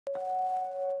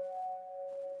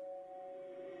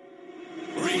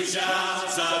Reach out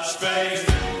and touch faith.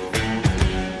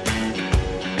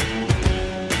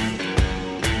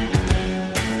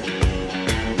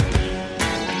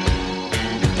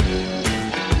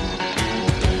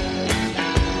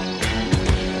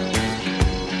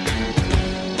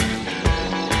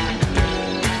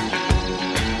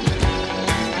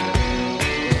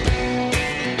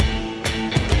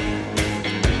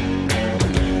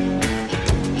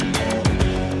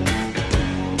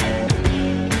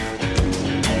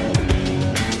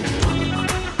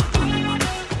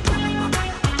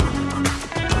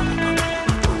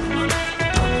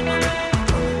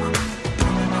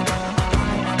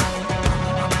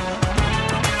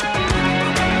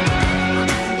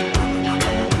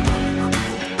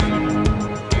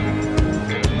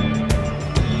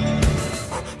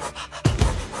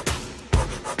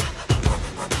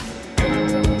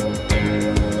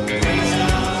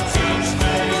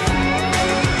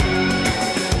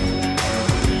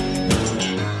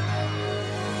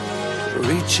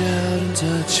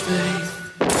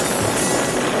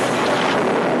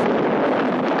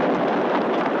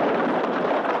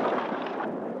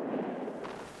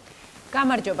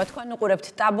 გამარჯობა, თქვენ უყურებთ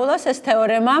ტაბულას, ეს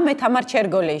თეორემა, მე თამარ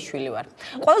ჩერგოლეიშვილი ვარ.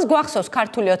 ყველას გვახსოვს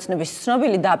ქართული ოცნების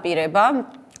ცნობილი დაპირება,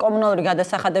 კომუნალური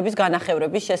გადასახადების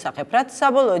განახევრების შესახებ, რაც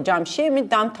საბოლოო ჯამში იმით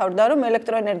დამთავრდა, რომ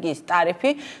ელექტროენერგიის ტარიფი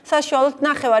საშუალოდ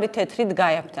ნახევარი თეთრით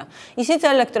გაიაფდა. ისიც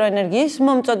ელექტროენერგიის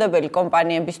მომწოდებელი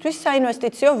კომპანიებისთვის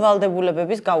საინვესტიციო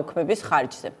ვალდებულებების გაუქმების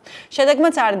ხარჯზე.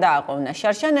 შედეგმაც არ დააყოვნა.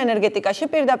 შარშან ენერგეტიკაში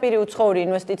პირდაპირი უცხოური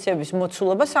ინვესტიციების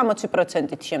მოცულობა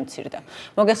 60%-ით შემცირდა.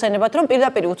 მოგეხსენებათ, რომ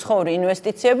პირდაპირი უცხოური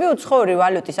ინვესტიციები უცხოური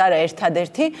ვალუტის არა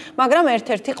ერთადერთი, მაგრამ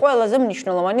ერთ-ერთი ყველაზე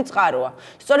მნიშვნელოვანი წყაროა.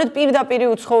 სწორედ პირდაპირი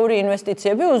უცხოური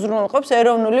ინვესტიციები უზრუნველყოფს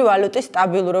ეროვნული ვალუტის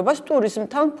სტაბილურობას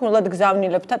ტურიზმთან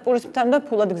და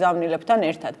ფულად გზავნილებთან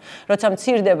ერთად. როცა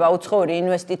მცირდება უცხოური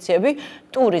ინვესტიციები,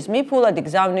 ტურიზმი, ფულადი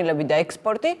გზავნილები და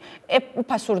ექსპორტი,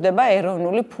 უფასურდება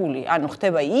ეროვნული ფული, ანუ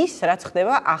ხდება ის, რაც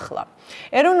ხდება ახლა.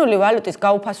 ეროვნული ვალუტის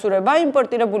გაუფასურება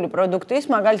იმპორტირებული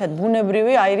პროდუქტის, მაგალითად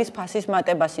ბუნებრივი აირის ფასის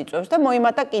მატებას იწვევს და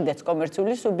მოიმატა კიდეც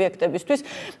კომერციული სუბიექტებისთვის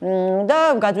და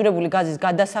გაძვირებული გაზის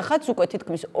გადასახადს უკვე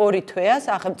თითქმის 2 თვეა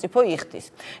სახელმწიფო იხდის.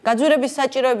 გაძვირების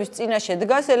საჭიროების წინაშე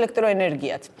დგას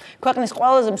ელექტროენერგიაც. ქვეყნის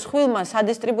ყველაზე მსხვილმა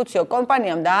სადისტრიბუციო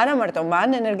კომპანიამ და არა მარტო მან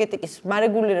ენერგეტიკის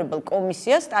მარეგულირებელ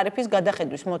კომისიას ტარიფის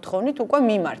გადახედვის მოთხოვნით უკვე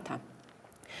მიმართა.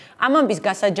 ამ ამბის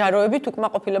გასაჯაროებით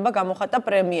უკმაყოფილება გამოხატა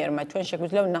პრემიერმა. ჩვენ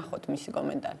შეგვიძლია ვნახოთ მისი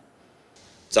კომენტარი.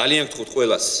 ძალიან გთხოვთ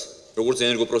ყველას, როგორც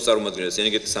ენერგოპროფსარუმადგენელს,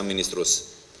 ენერგეტიკის სამინისტროს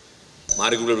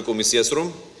მარეგულირებელ კომისიას, რომ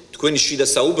თქვენი შიდა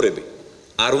საუბრები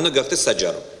არ უნდა გახდეს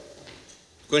საჯარო.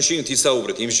 თქვენ შიგნით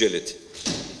ისაუბრეთ, იმსჯელეთ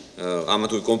ამა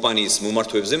თუ კომპანიის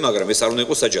მომართვებზე, მაგრამ ეს არ უნდა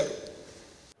იყოს საჯარო.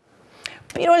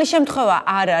 პირველი შემთხვევა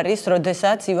არ არის,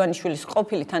 როდესაც ივანიშვილის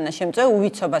ყოფილი თანაშემწე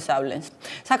უვიცობას ავლენს.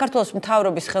 საქართველოს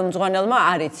მთავრობის ხელმძღვანელმა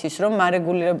არ იცის, რომ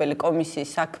მარეგულირებელი კომისიის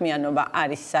საქმიანობა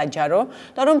არის საჯარო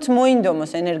და რომ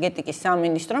მოინდომოს ენერგეტიკის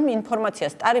სამინისტრომ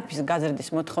ინფორმაციას ტარიფის გაზრდის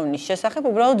მოთხოვნის შესახებ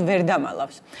უბრალოდ ვერ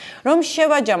დამალავს. რომ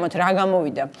შევაჯამოთ რა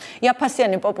გამოვიდა.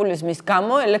 იაფასიანი პოპულიზმის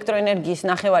გამო ელექტროენერგიის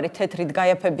ნახევარი თეთრით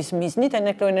გაიაფების მიზნით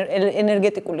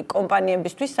ენერგეტიკული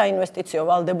კომპანიებისთვის საინვესტიციო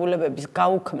ვალდებულებების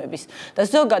გაუქმების და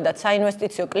ზოგადად საინვესტიციო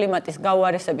კლიმატის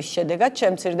გაუარესების შედეგად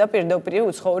შემცირდა პირდაპირი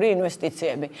უცხოური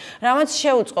ინვესტიციები, რამაც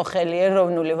შეუწყო ხელი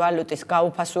ეროვნული ვალუტის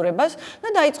გაუფასურებას და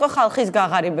დაიწყო ხალხის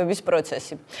გაღარიბების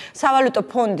პროცესი. სავალუტო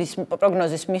ფონდის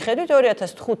პროგნოზის მიხედვით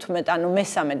 2015, ანუ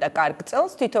მესამე და კარგ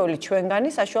წელს თითოეული ჩვენგანი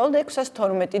საშუალოდ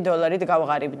 $612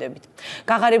 გავღარიბდებით.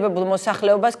 გაღარიბებულ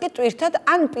მოსახლეობას კი ტვირთად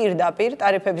ან პირდაპირ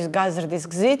ტარიფების გაზრდის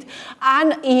გზით,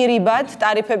 ან ირიბად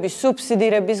ტარიფების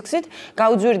სუბსიდირების გზით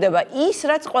გაუძვირდება ის,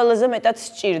 რაც ყველაზე მეტად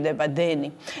სჭირდება.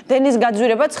 დენის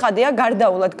გაძვირება ცხადია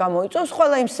გარდაულად გამოიწვევს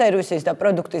ყველა იმ სერვისის და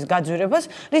პროდუქტის გაძვირებას,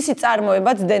 რისი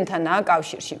წარმოებაც დენთანაა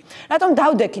კავშირში. რატომ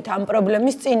დავდექით ამ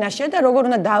პრობლემის წინაშე და როგორ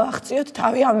უნდა დავახციოთ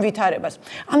თავი ამ ვითარებას?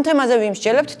 ამ თემაზე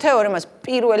ვიმსჯელებთ თეორემას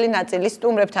პირველი ნაწილის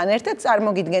სტუმრებთან ერთად,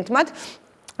 წარმოგიდგენთ მათ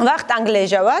ვახტანგ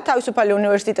ლეჟავა, თავისუფალი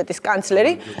უნივერსიტეტის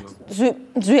კანცლერი,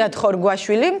 ზვიად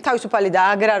ხორგვაშვილი, თავისუფალი და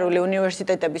აგრარული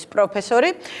უნივერსიტეტების პროფესორი,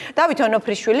 დავით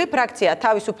ონოფრიშვილი, ფრაქცია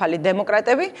თავისუფალი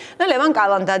დემოკრატები და ლევან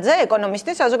კალანდაძე,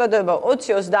 ეკონომისტი, საზოგადოება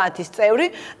 2030-ის წევრი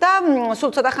და სულ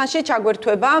ცოტა ხანში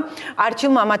ჩაგვერთვება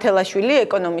არჩილ მამათელაშვილი,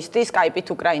 ეკონომისტი სკაიპით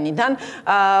უკრაინიდან.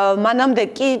 მანამდე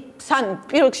კი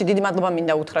პირველ რიგში დიდი მადლობა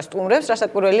მინდა უთხრა სტუმრებს,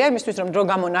 რასაკვირველია იმისთვის, რომ დრო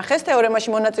გამონახეს თეორემაში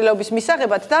მონაწილეობის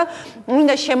მისაღებად და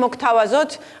მინდა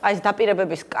შემოგთავაზოთ აი ეს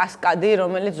დაპირებების კასკადი,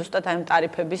 რომელიც ზუსტად აი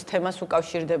ტარიფების თემას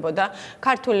უკავშირდებოდა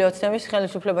ქართული ოცნების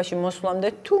ხელისუფლებაში მოსვლამდე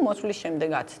თუ მოსვლის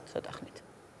შემდეგაც ცოტა ხნით.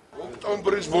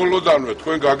 ოქტომბრის ბოლოდანვე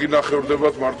თქვენ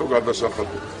გაგინახევრდებათ მარტო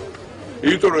გადასახადები.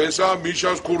 იმიტომ რომ ესაა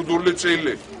მიშას ქურდული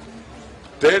წილი.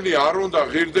 დენი არ უნდა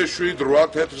ღირდეს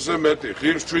 7-8 თეთრზე მეტი,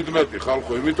 ღირს 17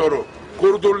 ხალხო, იმიტომ რომ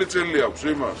კურდული წილი აქვს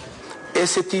იმას.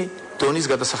 ესეთი დონის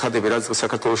გადასახადები, რაც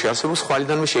საქართველოში არსებობს,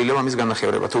 ხვალიდანვე შეიძლება ამის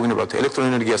განახევრება. თუ გინებავთ,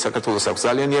 ელექტროენერგია საქართველოს აქვს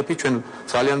ძალიან იაფი, ჩვენ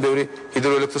ძალიან ბევრი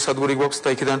ჰიდროელექტროსადგური გვაქვს და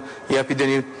იქიდან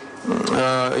იაფიდენი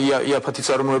იაფათი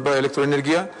წარმოება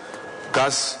ელექტროენერგია,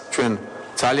 გაზ ჩვენ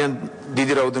ძალიან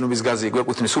დიდი რაოდენობის გაზი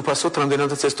გვეკუთვნის უფასოდ,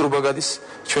 რამდენადაც ეს ტრუბა გადის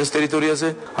ჩვენს ტერიტორიაზე.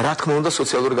 რა თქმა უნდა,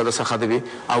 სოციალური გადასახადები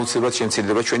აუცილებლად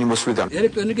შემცირდება ჩვენი მოსვლიდან.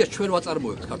 ელექტროენერგია ჩვენ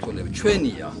ვაწარმოებთ ქართველები,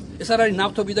 ჩვენია. ეს არ არის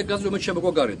ნავთობი და გაზი, რომელიც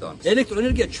შემოგვა გარედან.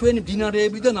 ელექტროენერგია ჩვენი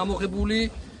მდინარეებიდან ამოღებული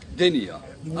დენია.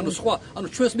 ანუ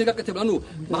ჩვენს მეგაკეთებელ,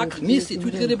 მისი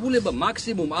თვითღირებულება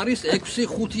მაქსიმუმ არის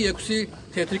 6-5-6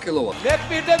 თეთრი კილოვატი.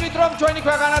 მეგპირდებით, რომ ჩვენი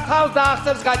ქვეყანა თავს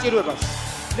დაახსებს გაჭირვებას.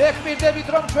 მეგპირდებით,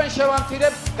 რომ ჩვენ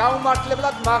შევამცირებთ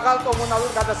გაუმართლებლად მაღალ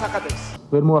კომუნალურ გადასახადებს.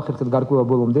 ვერ მოახერხეთ გარკვევა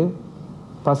ბოლომდე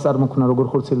ფასს წარმოქმნა როგორ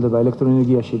ხორციელდება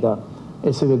ელექტროენერგიაში და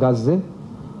ესევე გაზზე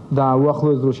და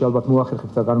უახლოეს დროში ალბათ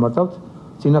მოახერხებთ და განმარტავთ.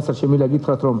 წინასწარ შემიძლია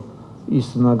გითხრათ, რომ ის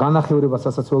განახევრება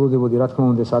სასაცველოდებოდი, რა თქმა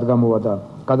უნდა, ეს არ გამოვა და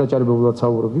გადაჭარბებულად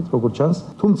საუბრობდით, როგორც ჩანს.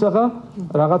 თუმცა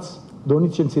რაღაც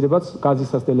დონით შემცირებაც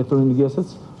გაზისაც და ელექტროენერგიასაც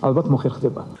ალბათ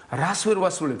მოხერხდება. რას ვერ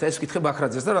ვასრულებთ? ეს ვკითხე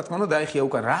ბაქრაძეს და რა თქმა უნდა დაეხია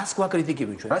უკან. რას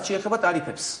გვაკრიტიკებენ ჩვენ? რაც შეეხება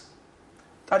ტარიფებს.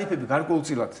 ტარიფები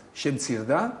გარკვეულწილად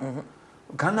შემცირდა.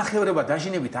 განახევრება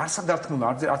დაჟინებით არსად დარქმულა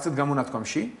არც ერთ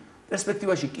გამონათქვამში.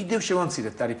 პერსპექტივაში კიდევ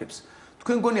შევამცირებთ ტარიფებს.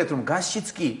 თქვენ გონიათ რომ გაზშიც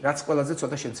კი რაც ყველაზე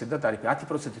ცოტა შემცირდა ტარიფი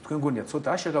 10% თქვენ გონიათ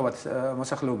ცოტა შეღავათ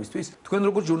მოსახლეობისთვის თქვენ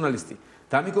როგორც ჟურნალისტი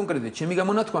დამიკონკრეტეთ ჩემი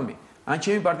გამონათქვამი ან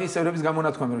ჩემი პარტიის წევრების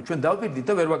გამონათქვამი რომ ჩვენ დავპირდით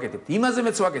და ვერ ვაკეთებთ იმაზე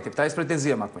მეც ვაკეთებთ აი ეს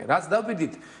პრეტენზია მაქვს მე რაც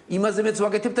დავპირდით იმაზე მეც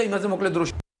ვაკეთებთ და იმაზე მოკლედ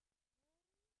დროში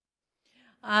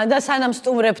და სანამ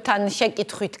სტუმრებთან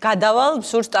შეკითხვით გადავალ,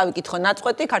 სურს დავიკითხო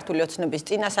ნაწყვეტი ქართული ოცნების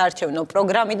წინასაარჩევნო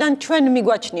პროგრამიდან ჩვენ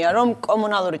მიგვაჩნია, რომ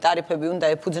კომუნალური ტარიფები უნდა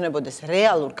ეფუძნებოდეს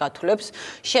რეალურ გათვლებს,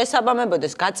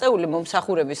 შესაბამებოდეს გაწეული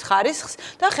მომსახურების ხარისხს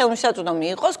და ხელმისაწვდომი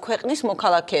იყოს ქვეყნის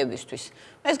მოქალაქეებისთვის.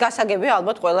 ეს გასაგები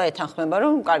ალბათ ყველა ეთანხმება,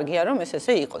 რომ კარგია რომ ეს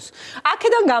ესე იყოს.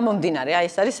 აქედან გამომდინარე,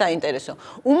 ეს არის საინტერესო.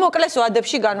 უმოკლეს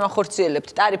ვადებში განვახორციელებთ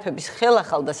ტარიფების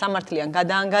ხელახალ და სამართლიან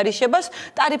გადაანგარიშებას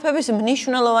ტარიფების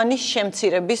მნიშვნელოვანი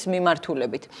შემცირების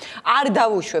მიმართულებით. არ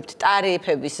დავუშვებთ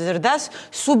ტარიფების ზრდას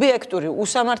სუბიექტური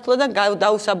უსამართლო და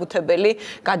დაუსაბუთებელი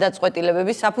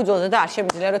გადაწყვეტილებების საფუძველზე და არ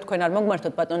შემიძლია რომ თქვენ არ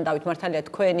მოგმართოთ ბატონ დავით მართალია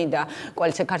თქვენი და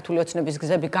კოალიცია ქართული ოცნების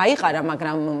გზები გაიყარა,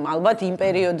 მაგრამ ალბათ იმ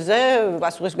პერიოდზე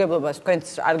პასუხისმგებლობას თქვენც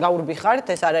არ გაურბიხართ,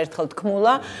 ეს არაერთხელ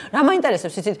თქმულა. რა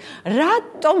მაინტერესებს იცით,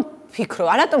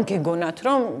 რატომ გეგონათ,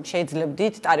 რომ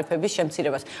შეიძლებდით ტარიფების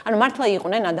შემცირებას? ანუ მართლა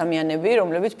იყვნენ ადამიანები,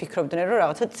 რომლებიც ფიქრობდნენ, რომ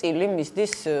რაღაცა წილი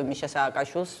მისდის მიშა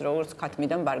სააკაშვილს, როგორც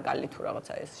ქათმიდან ბარგალი თუ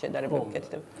რაღაცა ეს შედარებები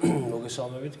კეთდება.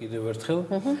 მოგესალმებით კიდევ ერთხელ.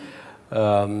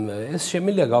 ეს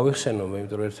შემიძლია გავიხსენო, მე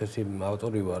იმიტომ რომ ერთ-ერთი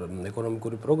ავტორი ვარ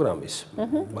ეკონომიკური პროგრამის,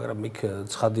 მაგრამ იქ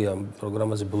ცხადია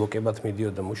პროგრამაზე ბლოკებად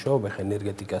მიდიოდა მუშაობა, ხა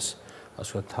ენერგეტიკას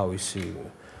ასე თავისი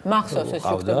მახსოვს ეს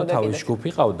თავის ჯგუფი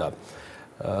ყავდა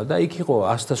და იქ იყო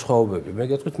ასთა სხვაობები. მე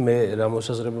გეტყვით, მე რა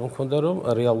მოსაზრება მქონდა, რომ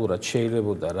რეალურად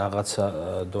შეიძლებოდა რაღაცა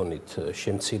დონით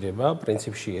შემცირება,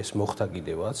 პრინციპში ეს მოხდა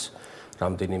კიდევაც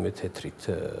რამდენიმე თეთრით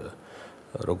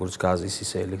როგორც გაზის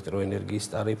ისე ელექტროენერგიის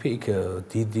ტარიფი, იქ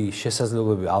დიდი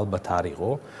შესაძლებლობები ალბათ არ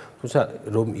იყო. თუმცა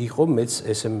რომ იყო, მეც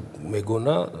ესე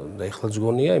მეგონა და ეხლაც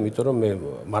გონია, იმიტომ რომ მე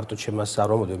მარტო ჩემას არ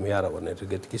ვამოდე, მე არა ვარ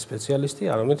ენერგეტიკის სპეციალისტი,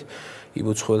 არამედ იმ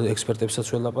უცხოელ ექსპერტებსაც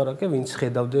ველაპარაკე, ვინც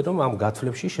ხედავდნენ, რომ ამ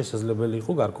გათვლებში შესაძლებელი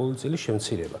იყო გარკვეული წილის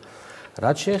შემცირება.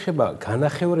 რაც შეეხება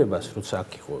განახევრებას, როცა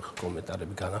აქ იყო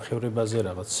კომენტარები განახევრებაზე,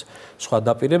 რაღაც სხვა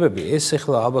დაპირებები, ეს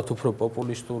ახლა ალბათ უფრო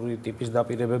პოპულისტური ტიპის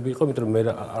დაპირებები იყო, იმიტომ რომ მე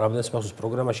რამდენიც მახსოვს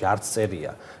პროგრამაში არც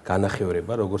წერია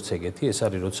განახევრება, როგორც ეგეთი, ეს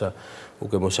არის როცა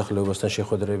უკვე მოსახლეობასთან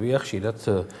შეხვედრებია, ხშირად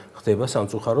ხდება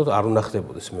სამწუხაროდ არ უნდა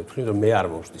ხდებოდეს. მე ვთვლი, რომ მე არ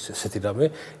მომждის ესეთი რამე,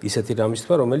 ისეთი რამის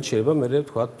თქმა, რომელიც შეიძლება მე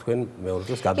თქვა თქვენ მეორე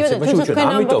დღეს გადაცემაში უჩვენო.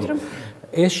 ამიტომ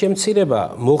ეს შემცირება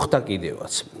მოხდა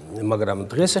კიდევაც. მაგრამ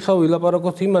დღეს ახლა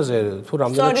ვილაპარაკოთ იმაზე, თუ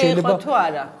რამდენად შეიძლება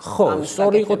ხო,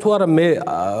 სწორი იყო თუ არა, მე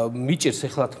მიჭირს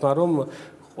ახლა თქმა, რომ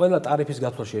ყველა ტარიფის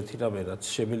გათვალში ერთი რამე რაც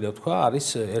შემიძლია თქვა, არის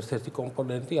ერთ-ერთი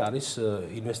კომპონენტი არის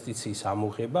ინვესტიციის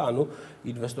ამოღება, ანუ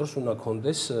ინვესტორს უნდა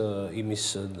კონდეს იმის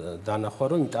დანახვა,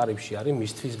 რომ იმ ტარიფში არის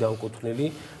მისთვის განკუთვნილი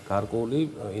გარკვეული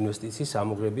ინვესტიციის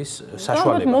ამოღების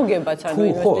საშუალება. მოგებაც ანუ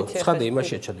ინვესტიცია. ცხადია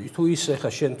იმაში ჩადი. თუ ის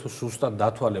ახლა შენ თუ სუსტად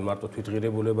დათვალე მარტო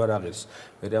თვითღირებულება რა ღირს,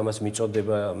 მე ამას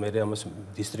მიწოდება, მე ამას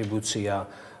დისტრიბუცია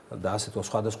და ასე თქო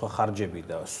სხვადასხვა ხარჯები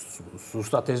და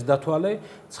ზუსტად ეს დათვალე,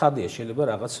 ცხადია შეიძლება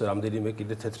რაღაც რამდენიმე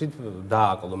კიდე თეთრით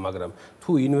დააკლო, მაგრამ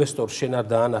თუ ინვესტორს შენ არ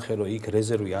დაანახე, რომ იქ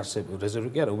რეზერვი არსებობს, რეზერვი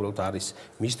კი არა, უბრალოდ არის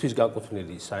მისთვის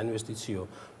განკუთვნილი საინვესტიციო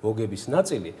მოგების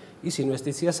ნაწილი, ის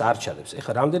ინვესტიციას არ ჩადებს.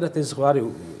 ეხლა რამდენად ეს ზღვარი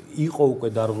იყო უკვე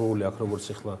დარღვეული აქ როგორც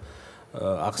ეხლა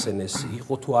ახსენეს,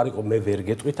 იყო თუ არ იყო, მე ვერ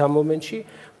გეტყვით ამ მომენტში,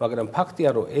 მაგრამ ფაქტია,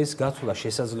 რომ ეს გათვლა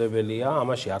შესაძლებელია,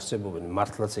 ამაში არსებობენ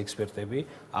მართლაც ექსპერტები,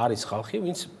 არის ხალხი,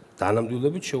 ვინც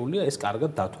დანამდვილებით შეუძლია ეს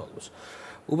კარგად დათვალოს.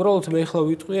 უბრალოდ მე ახლა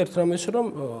ვიტყვი ერთ რამეს, რომ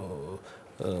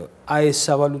აი ეს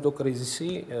სავალუტო კრიზისი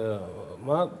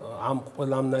ამ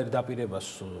ყველამნაირ დაპირებას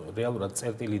რეალურად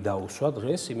წერტილი დაუსვა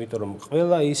დღეს, იმიტომ რომ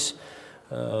ყველა ის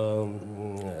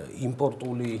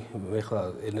იმპორტული ეხლა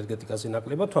ენერგეტიკაზე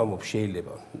ნაკლებად ვამბობ,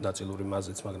 შეიძლება ნაწილური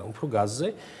მაზეც, მაგრამ უფრო გაზზე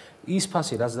ის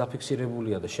ფასი, რაც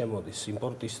დაფიქსირებულია და შემოდის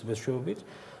იმპორტის მეშვეობით,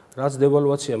 რაც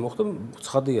დევალვაცია მოხდა,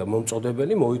 ცხადია,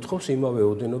 მომწოდებელი მოითხოვს იმავე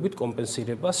ოდენობით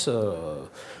კომპენსირებას,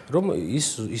 რომ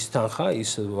ის თანხა,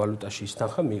 ის ვალუტაში ის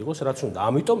თანხა მიიღოს, რაც უნდა.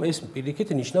 ამიტომ ეს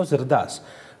პირიქით ნიშნავს ზრდას.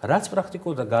 რაც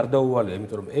პრაქტიკულად გარდაუვალია,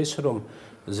 იმიტომ რომ ეს რომ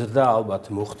ზრდა ალბათ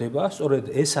მოხდება, სწორედ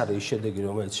ეს არის შედეგი,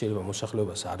 რომელიც შეიძლება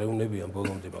მოსახლეობას არ ეუნებიან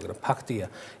ბოლომდე, მაგრამ ფაქტია,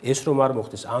 ეს რომ არ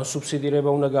მოხდეს, ან სუბსიდირება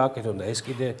უნდა გააკეთონ და ეს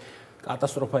კიდე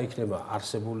კატასტროფა იქნება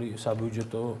არსებული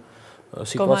საბიუჯეტო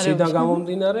სიტუაციიდან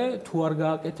გამომდინარე, თუ არ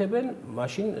გააკეთებენ,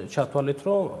 მაშინ ჩათვალეთ,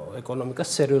 რომ ეკონომიკას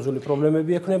სერიოზული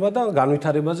პრობლემები ექნება და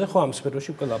განვითარებაზე ხო ამ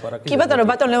სფეროში უკვე ლაპარაკი. კი ბატონო,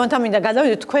 ბატონ ლევონთან მინდა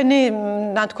გადავიდეთ, თქვენი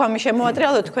ნათქვამი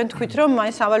შემოატრიალოთ, თქვენ თქვით, რომ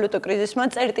აი სავალუტო კრიზისმა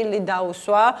წერტილი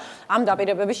დაუსვა ამ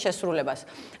დაპირებების შესრულებას.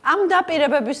 ამ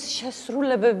დაპირებების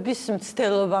შესრულებების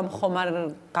მცდელობამ ხომ არ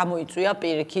გამოიწვია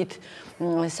პირიქით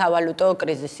სავალუტო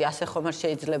კრიზისი, ასე ხომ არ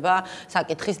შეიძლება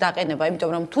საკითხის დაყენება, იმიტომ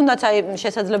რომ თუნდაც აი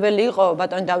შესაძლებელი იყო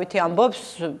ბატონ დავითი ამბობს,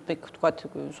 ვთქვათ,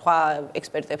 სხვა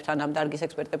ექსპერტებთან, ამ დარგის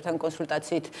ექსპერტებთან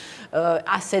კონსულტაციით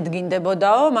ასეთ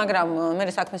გინდებოდაო, მაგრამ მე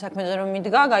საქმეზე რომ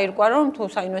მიდგა, გაირკვა რომ თუ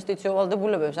საინვესტიციო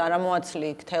ვალდებულებებს არ ამოაცლი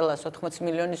თელას 80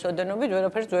 მილიონის ოდენობით,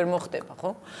 ვერაფერს ვერ მოხდება,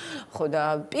 ხო? ხო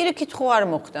და პირიქით ხო არ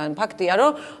მოხდა. ფაქტია,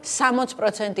 რომ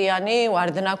 60%-იანი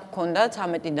ვარდნა გქონდა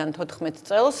 13-დან 14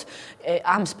 წელს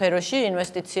ამ სფეროში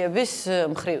ინვესტიციების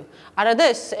მხრივ. არადა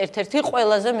ეს ერთ-ერთი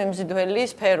ყველაზე მიმზიდველი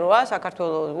სფეროა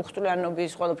საქართველოს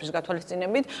უხსტულიანობის ყველაფრის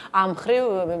გათვალისწინებით ამ მხრივ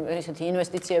ესეთი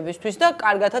ინვესტიციებისთვის და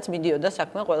კარგათაც მიდიოდა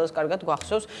საქმე, ყველას კარგად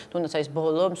გვახსოვს, თუნდაც ეს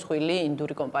ბოლო მსხვილი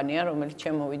ინდური კომპანია, რომელიც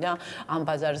შემოვიდა ამ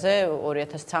ბაზარზე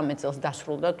 2013 წელს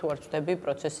დასრულდა თუ არ ვცდები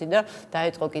პროცესი და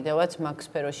დაიწყო კიდევაც მაგ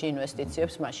სფეროში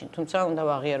ინვესტიციებს მაშინ. თუმცა უნდა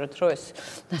ვაღიაროთ, რომ ეს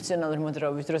ნაციონალური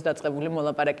მოძრაობის დროს დაწყებული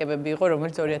მოლაპარაკებები იყო,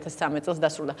 რომელიც 2013 წელს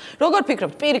დასრულდა. როგორ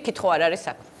ფიქრობთ, პირიქით ხო არ არის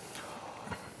საქმე?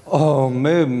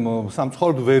 მე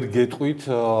სამწუხაროდ ვერ გეტყვით,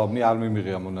 მე არ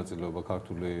მიმიღია მონაწილეობა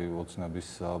ქართული ოცნების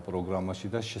პროგრამაში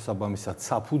და შესაბამისად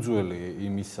საფუძველი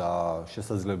იმის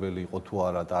შესაძლებელი იყო თუ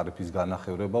არა ტარიფის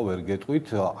განახევრება, ვერ გეტყვით,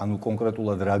 ანუ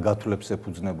კონკრეტულად რა გათვლებს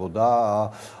ეფუძნებოდა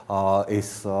ეს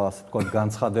ასე ვთქვათ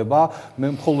განცხადება. მე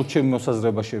მხოლოდ ჩემი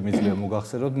მოსაზრება შემიძლია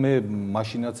მოგახსენოთ, მე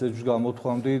მაშინაც ეჭვს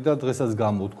გამოთქვამდი და დღესაც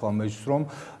გამოთქვამ ეჭვს, რომ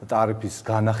ტარიფის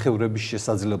განახევრების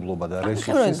შესაძლებლობა და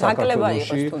რესურსი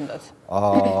საქართველოში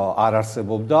არ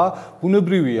არსებობდა.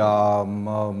 ბუნებრივია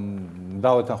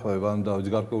დავეთანხმება,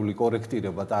 ანუ გარკვეული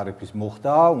კორექტირება ტარიფის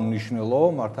მოხდა, უნიშნელო,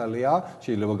 მართალია,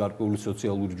 შეიძლება გარკვეული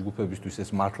სოციალური ჯგუფებისთვის ეს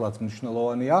მართლაც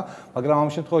მნიშვნელოვანია, მაგრამ ამ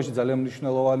შემთხვევაში ძალიან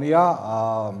მნიშვნელოვანია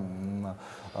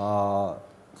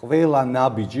ყველა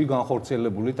ნაბიჯი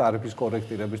განხორციელებული ტარიფის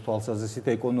კორექტირების თვალსაზრისით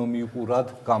ეკონომიკურად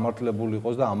გამართლებული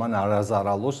იყოს და ამან არ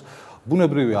აზარალოს.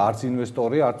 ბუნებრივია, არც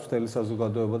ინვესტორი, არც მთელი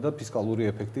საზოგადოება და ფისკალური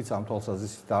ეფექტიც ამ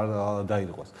თვალსაზრისით არ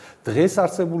დაირღვას. დღეს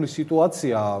არსებული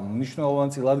სიტუაცია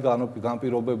მნიშვნელოვანწილად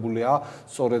განპირობებულია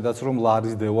სწორედაც რომ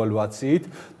ლარის დევალვაციით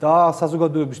და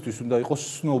საზოგადოებისთვის უნდა იყოს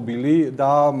ცნობილი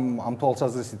და ამ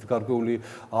თვალსაზრისით გარკვეული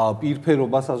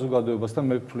პირფერობა საზოგადოებასთან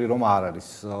მე ვთვლი რომ არ არის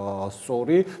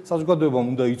სწორი. საზოგადოებამ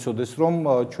უნდა იცოდეს რომ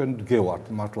ჩვენ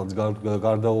ვდგევართ მართლაც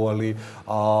გარდაუვალი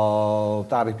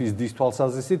ტარიფის დის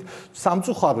თვალსაზრისით.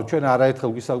 სამწუხაროდ ჩვენ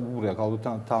არაერთხელ გვისაუბრია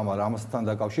თამარ ამასთან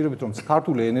დაკავშირებით, რომ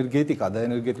ქართული ენერგეტიკა და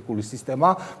ენერგეტიკული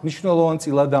სისტემა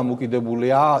მნიშვნელოვანწილად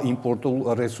დამოკიდებულია იმპორტულ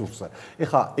რესურსზე.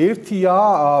 ეხლა ერთია,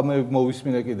 მე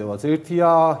მოვისმინე კიდევაც, ერთია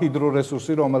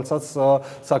ჰიდრორესურსი, რომელსაც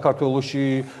საქართველოში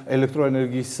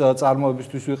ელექტროენერგიის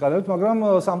წარმოებისთვის ვიყენებთ, მაგრამ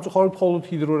სამწუხაროდ მხოლოდ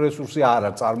ჰიდრორესურსი არ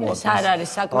არის წარმოადგენს. ეს არ არის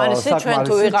საკმარისი, ჩვენ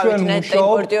თუ ვიყავით ნეტ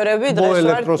იმპორტიორები, დღეს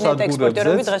ვართ ნეტ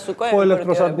ექსპორტიორები, დღეს უკვე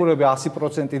ელექტროსადგურები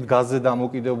 100%-ით გაზზე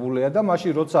დამოკიდებულია და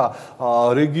მაშინ როცა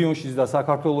რეგიონშიც და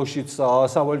საქართველოშიც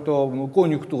სავალუტო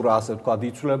კონიუნქტურა ასე ვთქვათ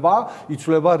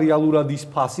იცვლება რეალურად ის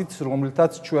ფასით,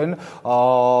 რომელთაც ჩვენ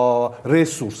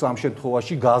რესურს ამ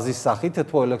შემთხვევაში გაზის სახით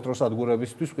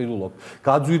თოელექტროსადგურებისთვის ვყიდულობთ.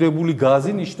 გაძვირებული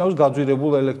გაზი ნიშნავს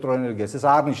გაძვირებულ ელექტროენერგიას. ეს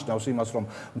არ ნიშნავს იმას, რომ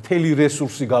მთელი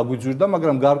რესურსი გაგვიძვირდა,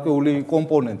 მაგრამ გარკვეული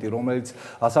კომპონენტი, რომელიც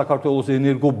საქართველოს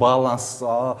ენერგობალანსს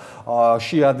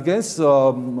შეადგენს,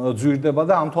 ძვირდება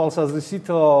და ამ თვალსაზრისით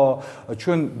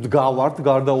ჩვენ დგავართ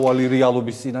გარდაუვალი ვირტუალური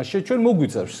რეალობის წინაშე ჩვენ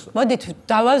მოგვიწევს. მოდით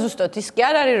დავაზუსტოთ, ის კი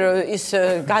არ არის რომ ის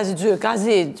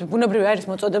გაზი ბუნებრივი არის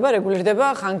მოწოდება, რეგულირდება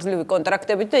ხანგრძლივი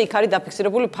კონტრაქტებით და იქ არის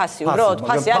დაფიქსირებული ფასი. უბრალოდ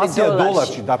ფასი არის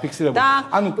დოლარში დაფიქსირებული.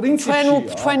 ანუ პრინციპში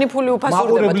ჩვენი ფული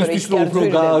უფასურდება თორე ის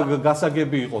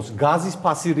გასაგები იყოს. გაზის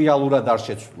ფასი რეალურად არ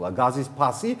შეცვლა. გაზის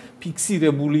ფასი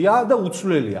ფიქსირებულია და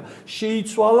უცვლელია.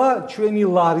 შეიცვალა ჩვენი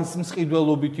ლარის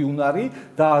მსყიდველობითი უნარი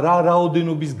და რა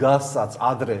რაოდენობის გაზსაც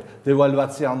ადრე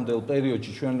დევალვაციამდელ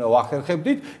პერიოდში ჩვენ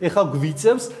ვახერხებდით, ეხლა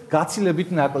გვიწევს გაცილებით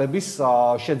ნაკლების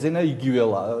შეძენა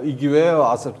იგივე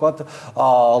ასე ვთქვათ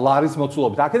ლარის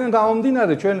მოცულობით. აქედან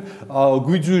გამომდინარე ჩვენ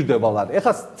გვიძვირდება ლარი.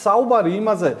 ეხლა საუბარი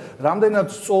იმაზე, რამდენად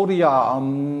სწორია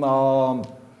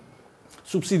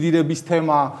სუბსიდირების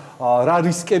თემა, რა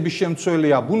რისკების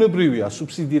შემცველია, ბუნებრივია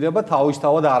სუბსიდირება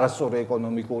თავისთავად არასწორი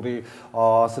ეკონომიკური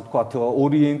ასე ვთქვათ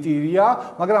ორიენტირია,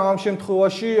 მაგრამ ამ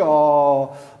შემთხვევაში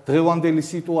დღევანდელი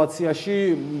სიტუაციაში,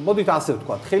 მოდით ასე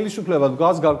ვთქვათ, ხელისუფლება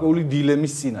დგას გარკვეული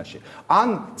დილემის წინაშე.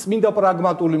 ან წმინდა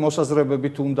პრაგმატული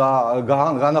მოსაზრებებით უნდა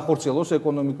განახორციელოს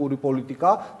ეკონომიკური პოლიტიკა,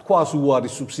 თქვას უარი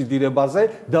სუბსიდირებაზე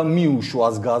და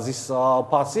მიუშვას გაზის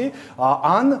ფასი,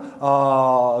 ან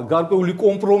გარკვეული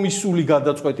კომპრომისული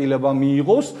გადაწყვეტილება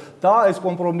მიიღოს და ეს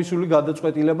კომპრომისული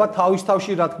გადაწყვეტილება თავის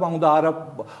თავში, რა თქმა უნდა,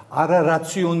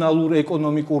 არარაციონალურ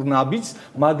ეკონომიკურ ნაბიჯს,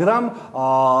 მაგრამ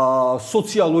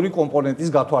სოციალური კომპონენტის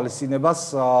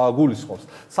თვალისწინებას გულისხმობს.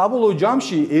 საბოლოო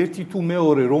ჯამში ერთი თუ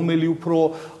მეორე რომელი უფრო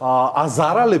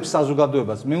აზარალებს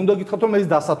საზოგადოებას, მე უნდა გითხრათ რომ ეს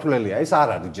დასათვლელია, ეს არ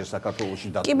არის ჯერ საქართველოში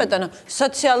და კი ბატონო,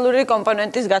 სოციალური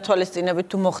კომპონენტის გათვალისწინებით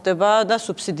თუ მოხდება და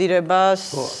სუბსიდირებას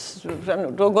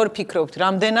როგორ ფიქრობთ,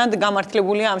 რამდენად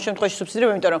გამართლებულია ამ შემთხვევაში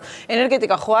სუბსიდირება, იმიტომ რომ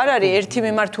ენერგეტიკა ხო არ არის ერთი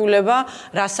მიმართულება,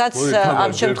 რასაც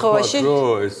ამ შემთხვევაში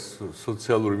ეს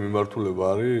სოციალური მიმართულება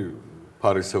არის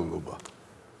ფარისევლობა.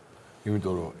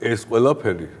 იმიტომ რომ ეს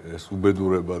ყველაფერი, ეს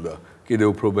უბედურება და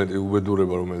კიდევ უფრო მეტი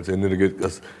უბედურება, რომელიც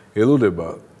ენერგეტიკას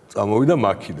ელოდება, წამოვიდა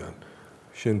მაქიდან.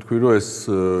 შენ თქვი რომ ეს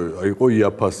იყო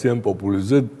იაფასიან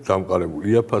პოპულიზმზე დამყარებული.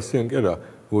 იაფასიან კი არა,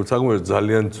 როგორც აღმოჩნდა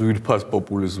ძალიან ძვირფას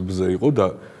პოპულიზმზე იყო და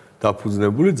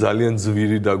დაფუძნებული, ძალიან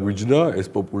ძვირი დაგვიჯდა ეს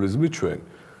პოპულიზმი ჩვენ.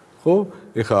 ხო?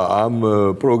 ეხლა ამ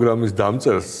პროგრამის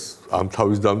დამწერს, ამ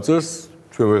თავის დამწერს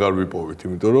ჩვენ ვეღარ ვიპოვით,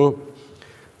 იმიტომ რომ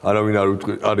არავინ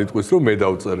არ იტყვის რომ მე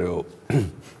დავწერეო.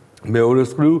 მეორე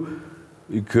მხრივ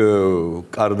იქ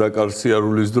კარდაკარ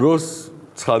სიარულის დროს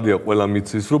ცხადია ყველა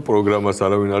მიცის რომ პროგრამას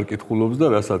არავინ არ კითხულობს და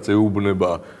რასაც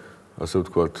ეუბნება ასე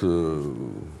ვთქვათ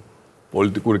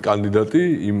პოლიტიკური კანდიდატი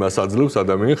იმას აძლევს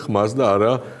ადამიანს ხმას და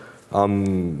არა ამ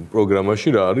პროგრამაში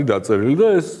რა არის დაწერილი და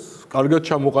ეს კარგად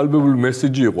ჩამოყალიბებული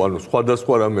მესიჯი იყო, ანუ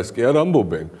სხვადასხვა რამეს კი არ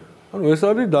ამბობენ. ანუ ეს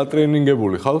არის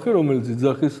დატრენინგებული ხალხი, რომელიც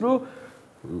იძახის რომ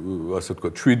ასე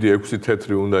ვთქვათ 7-6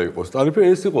 თეთრი უნდა იყოს ტარიფი,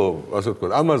 ეს იყო ასე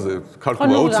ვთქვათ ამაზე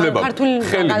ქართული ოცნება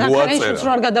ხელი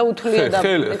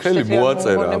მოაწერა. ხელი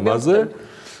მოაწერა ამაზე.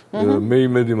 მე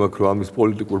იმედი მაქვს რომ ამის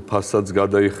პოლიტიკურ ფასადს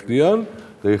გადაიხდიან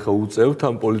და ეხა უწევთ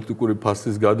ამ პოლიტიკური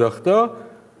ფასის გადახდა.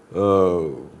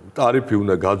 ტარიფი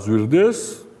უნდა გაძვირდეს,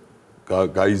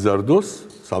 გაიზარდოს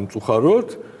სამწუხაროდ.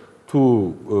 თუ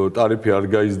ტარიფი არ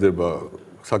გაიზრდება,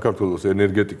 საქართველოს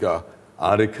ენერგეტიკა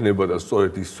არ ექნება და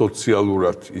სწორედ ის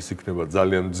სოციალურად ის იქნება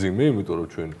ძალიან მძიმე, იმიტომ რომ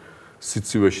ჩვენ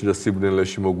სიცივეში და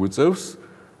სიბნელეში მოგვიწევს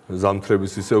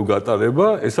ზამთრების ისევ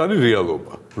გატარება, ეს არის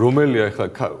რეალობა. რომელია ახლა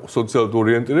სოციალურად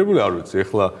ორიენტირებული, არ ვიცი,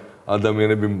 ახლა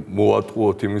ადამიანები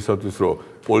მოატყუოთ იმისათვის, რომ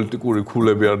პოლიტიკური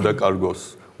ქულები არ დაკარგოს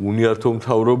უნიათო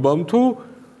მთავრობამ თუ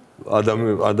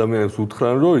ადამიანებს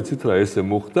უთხრან, რომ იცით რა, ესე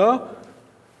მოხდა,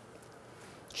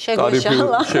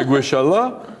 შეგვეშალა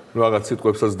რაღაც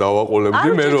სიტყვებსაც დავაყოლებდი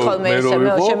მე რომ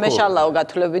შემეშალაო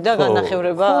გათვლები და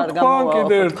განახევრება არ გამოვაყო.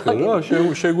 კიდე ერთხელ რა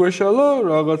შეგვეშალა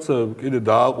რაღაცა კიდე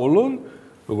დააყოლონ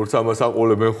როგორც ამას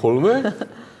აყოლებენ ხოლმე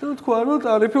და თქვა რომ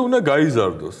ტარიფი უნდა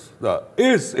გაიზარდოს და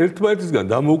ეს ერთმანეთისგან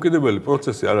დამოუკიდებელი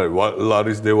პროცესი არ არის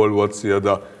ლარის დევალვაცია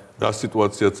და რა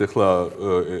სიტუაციაც ახლა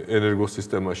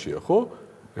ენერგოსისტემაშია ხო?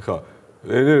 ეხლა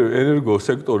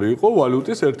ენერგოსექტორი იყო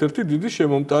ვალუტის ერთ-ერთი დიდი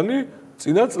შემომტანი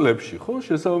წინა წლებში ხო?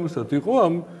 შესაბამისად იყო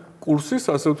ამ კურსის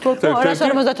ასე ვთქვათ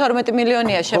ერთ-ერთი 252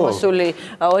 მილიონია შემოსული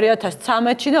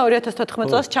 2013-ში და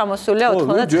 2014 წელს ჩამოსულია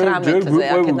 99-ზე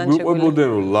აქედან შეგვიძლია. გვიყვებოდნენ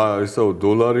რომ ესაო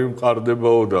დოლარი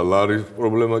მყარდებაო და ლარის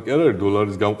პრობლემა კი არ არის,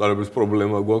 დოლარის გამყარების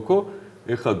პრობლემა გვაქვს.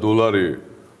 ეხლა დოლარი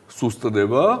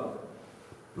სუსტდება,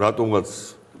 რატომღაც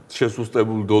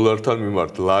შესუსტებულ დოლართან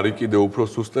მიმართ ლარი კიდევ უფრო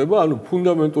სუსტდება, ანუ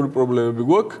ფუნდამენტური პრობლემები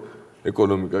გვაქვს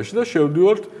ეკონომიკაში და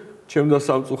შევდივართ ჩემდა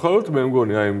სამწუხაროდ მე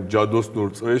მგონი აი იმ ჯადოსნურ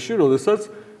წრეში, როდესაც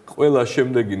ყველა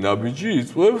შემდეგი ნაბიჯი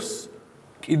იწვევს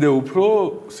კიდევ უფრო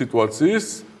სიტუაციის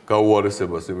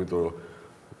გაუარესებას, იმიტომ რომ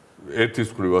ერთის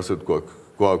მხრივ ასე თქვა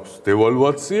გვაქვს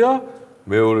დევალვაცია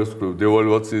მეორეს მხრივ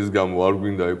დევალვაციის გამო არ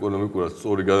გვინდა ეკონომიკურად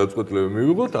სწორი გადაწყვეტილება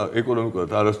მივიღოთ, ეკონომიკურად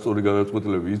არასწორი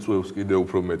გადაწყვეტილება იწვევს კიდევ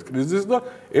უფრო მეტ კრიზისს და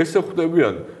ესე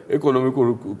ხვდებიან ეკონომიკურ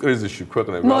კრიზისში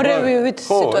ქვეყნები. მორევივით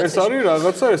სიტუაციაში. ეს არის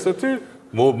რაღაცა ესეთი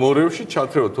მორევში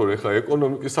ჩათრევა, თორე ხა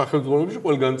ეკონომიკის სახელმძღვანელოში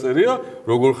ყველგან წერია,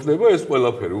 როგორ ხდება ეს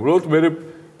ყველაფერი. უბრალოდ მე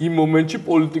იმ მომენტში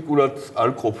პოლიტიკურად არ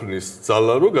ყოფნის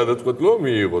ძალა, რომ გადაწყვეტილება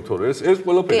მიიღო, თორე ეს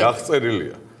ყველაფერი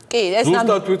აღწერილია.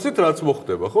 ზუსტად ვიცით რაც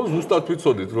მოხდება, ხო? ზუსტად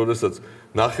ვიცოდით, როდესაც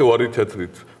ნახევარი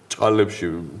თეთრით ჭყალებში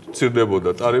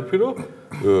ცირდებოდა ტარიფი, რომ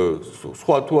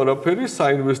სხვა თუ არაფერი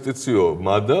საინვესტიციო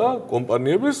მადა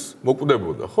კომპანიების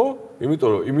მოკვდებოდა, ხო?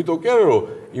 იმიტომ კი არა, რომ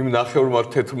იმ ნახევრმა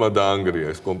თეთრმა დაანგრია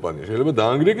ეს კომპანია. შეიძლება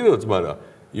დაანგრია კიდევაც, მაგრამ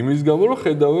იმის გამო, რომ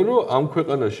ხედავენ, რომ ამ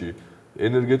ქვეყანაში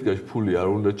ენერგეტიკაში ფული არ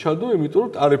უნდა ჩადო, იმიტომ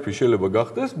რომ ტარიფი შეიძლება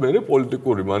გახდეს მერე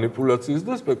პოლიტიკური манипуляციის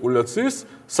და სპეკულაციის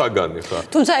საგანი ხა.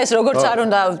 თუმცა ეს როგორც არ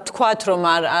უნდა თქვათ, რომ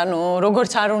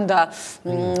როგორც არ უნდა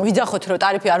ვიძახოთ, რომ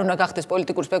ტარიფი არ უნდა გახდეს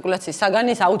პოლიტიკური სპეკულაციის საგანი,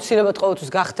 ის აუცილებლად ყოველთვის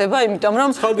გახდება, იმიტომ რომ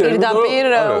პირდაპირ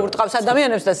ურტყავს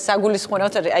ადამიანებს და საგულისხმო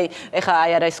რაღაცა, ეხა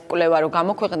არა ეს კვლევა რომ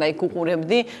გამოქვეყნდა, იქ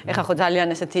უყურებდი, ეხა ხო ძალიან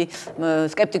ესეთი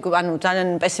სკეპტიკური, ძალიან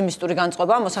პესიმისტური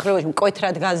განწყობა მოსახლეობაში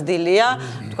მკვეთრად გაზრდილია,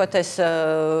 თქვათ ეს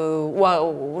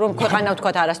რომ ქვეყანა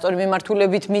ვთქვათ არასწორი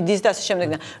მიმართულებით მიდის და ასე შემდეგ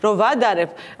და რომ ვადარებ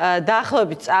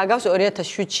დაახლოებით წააგავს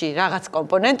 2007-ში რაღაც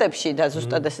კომპონენტებში და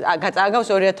ზუსტად ეს წააგავს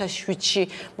 2007-ში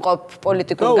მყოფ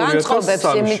პოლიტიკურ განწყობებს,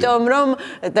 იმიტომ რომ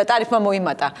ტარიფმა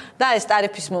მოიმატა და ეს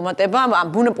ტარიფის მომატება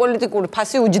პოლიტიკური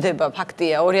ფასი უჯდება,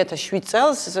 ფაქტია 2007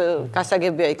 წელს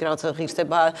გასაგებია იქ რაღაც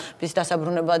ღირსების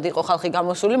დასაბრუნებლად იყო ხალხი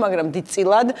გამოსული, მაგრამ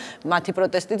დიდწილად მათი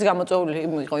პროტესტიც გამოწვეული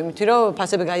იყო იმით, რომ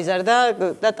ფასები გაიზარდა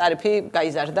და ტარიფი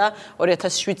გაიზარდა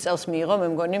 2007 წელს მიიღო მე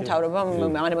მგონი მთავრობამ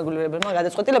მანებეგულებელმა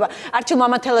გადაწყვეტილება. არჩილ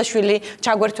მამათელაშვილი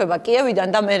ჩაგვერთვება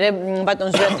კიევიდან და მე ბატონ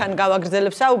ზვერთან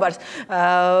გავაგრძელებ საუბარს.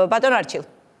 ბატონ არჩილ.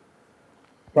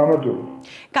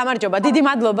 გამარჯობა. დიდი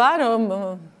მადლობა რომ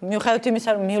მიუხედავად იმისა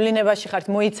რომ მივლინებაში ხართ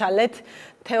მოიცალეთ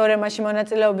თეორემაში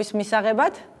მონაწილეობის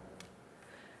მისაღებად.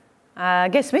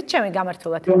 გესმით ჩემი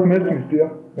გამართულად?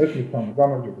 მესმის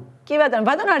გამარჯობა. კი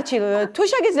ბატონ არჩილ, თუ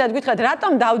შეგიძლიათ გითხრათ,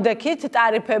 რატომ დავდექით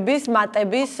ტარიფების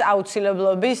მატების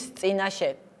აუცილებლობის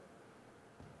წინაშე?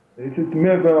 ისიც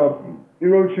მე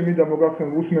პირველ რიგში მინდა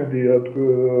მოგახსენო უსმენდი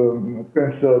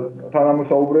თქვენს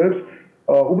თანამოსაუბრეებს.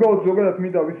 უბრალოდ ზოგადად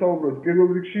მინდა ვისაუბროთ პირველ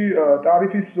რიგში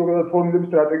ტარიფის ზოგადად ფორმირების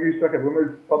სტრატეგიის შესახებ,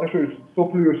 რომელიც ფაქტობრივად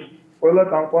სოფლიოს ყველა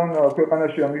წამყვან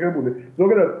ქვეყანაშია მიღებული.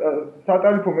 ზოგადად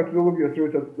სატარიფო მეთოდოლოგიას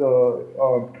როდესაც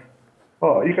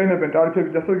იყენებენ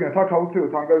ტარიფების დასადგენად, აქ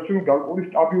აუცილებლად ანგარიშებენ გარკვეული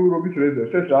სტაბილურობის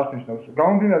რეზერვს. ეს რას ნიშნავს?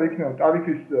 გამომდინარე იქნება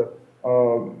ტარიფის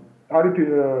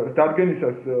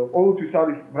დადგენისას ყოველთვის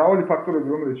არის მრავალი ფაქტორები,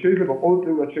 რომელიც შეიძლება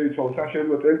ყოველწლიურად შეიცვალოს, ან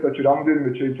შეიძლება წელიწადში რამოდენიმე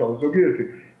შეიცვალოს ზოგიერთი.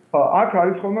 აქ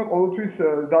არის ხოლმე ყოველთვის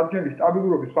დადგენის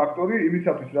სტაბილურობის ფაქტორი,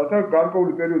 იმისათვის, რათა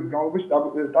გარკვეული პერიოდის განმავლობაში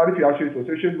ტარიფი არ შეიცვალოს.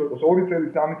 ეს შეიძლება იყოს 2 წელი,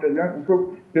 3 წელი ან უფრო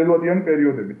ძველვადიანი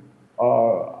პერიოდები.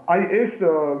 აი ეს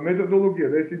მეთოდოლოგია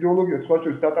და ეს იდეოლოგია სხვა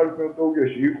შორის სატარიფო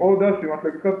მეთოდოლოგიაში იყო და სიმართლე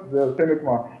გითხრათ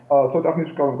თემებმა ცოტა ხნის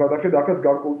უკან გადახედა აქაც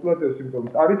გარკვეულწილად ეს იმიტომ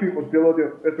რომ ტარიფი იყოს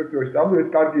ძველვადიან პერსპექტივაში სტაბილური, ეს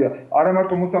კარგია არა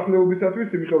მარტო მოსახლეობისათვის,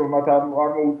 იმიტომ რომ მათ არ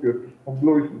მოუწევს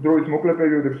დროის მოკლე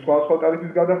პერიოდებში სხვა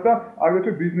ტარიფის გადახდა,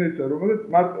 აგრეთვე ბიზნესს, რომელიც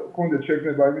მათ ჰქონდეთ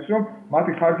შეგრძნება იმის რომ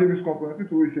მათი ხარჯების კომპონენტი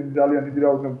თუ ისინი ძალიან დიდი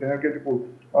რაოდენობით ენერგეტიკულ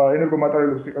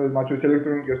ენერგომატერიალებს იყენებენ, მათ შორის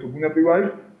ელექტროენერგიას თუ ბუნებრივ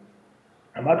არის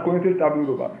მათ კონკრეტული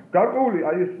სტაბილურობა. გარკვეული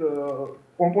აი ეს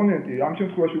კომპონენტი ამ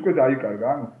შემთხვევაში უკვე დაიკარგა.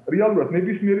 ანუ რეალურად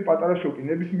ნებისმიერი პატარა შოკი,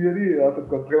 ნებისმიერი ასე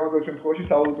ვთქვათ, დღევანდელ შემთხვევაში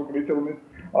სავალუტო კრიზისი,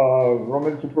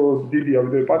 რომელიც უფრო დიდია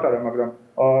ვიდრე პატარა, მაგრამ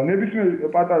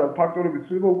ნებისმიერი პატარა ფაქტორების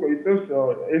ცვლილება უკვე იწევს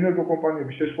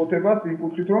ენერგოკომპანიების შეშფოთებას იმ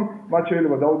კუთხით, რომ მათ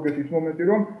შეიძლება დაუდგეს ის მომენტი,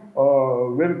 რომ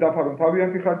ვერ დაფარონ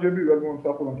თავიანთი ხარჯები, ვერ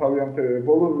მომსახურონ თავიანთი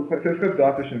ბოლო წესრიგებს და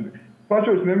ასე შემდეგ.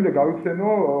 Ფაქტორს მე მინდა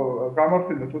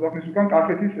გამახსენო ცოტა ხნის უკან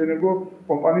კახეთის ენერგო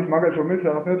კომპანიის მაგალითად რომელიც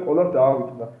რაღაცნაირად ყველას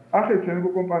დაავიწყდა. კახეთის ენერგო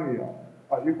კომპანია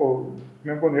იყო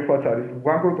მე მგონი ეხლაც არის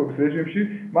ბანკროტობის რეჟიმში,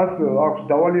 მას აქვს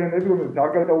დავალიანები, რომელიც არ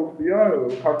გადაუხდია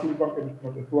ქართული ბანკების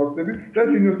მოწესრიგებლები და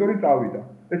ეს ინვესტორი წავიდა.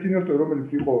 ეს ინვესტორი რომელიც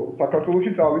იყო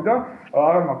საქართველოში წავიდა,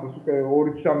 აღარ მახსოვს უკვე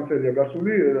 2-3 წელია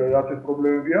გასული, რაც ეს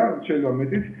პრობლემებია, შეიძლება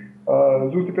მეტიც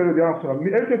ზუსტი პერიოდი არ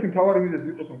მახსოვს. ერთ-ერთი მთავარი მიზეზი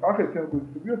იყო რომ კახეთის ენერგო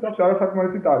დისტრიბუციას აქვს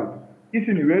არასაკმარისი ტარიფი.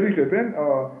 ისინი ვერ იღებენ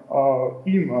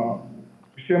იმ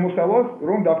შემოსავალს,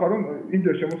 რომ დაფარონ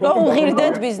იმდენ შემოსავალს. რომ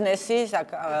უღირდეთ ბიზნესი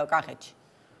კახეთში.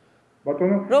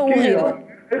 ბატონო,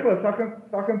 ეხლა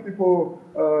სახელმწიფო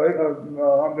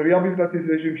ამ რეაბილიტაციის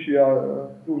რეჟიმშია,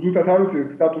 ზუსტად არ ვიცი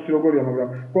სტატუსი როგორია, მაგრამ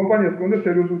კომპანიას ჰქონდა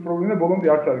სერიოზული პრობლემა, ბოლომდე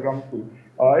არც არის გამოსული.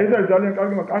 ეს არის ძალიან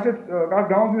კარგი, მაგრამ კაცეთ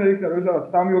გამომდინარე იქნება, როდესაც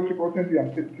 3-4%-იან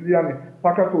წლიანი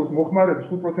საქართველოს მოხმარების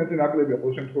 5% ნაკლებია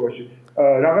ყოველ შემთხვევაში.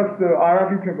 რაღაც არ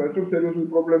აღიქმება ეს რომ სერიოზული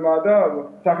პრობლემაა და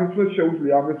სახელმწიფოს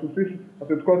შეუძლია ამ რესურსის,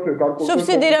 ასე ვთქვათ, გარკვეულ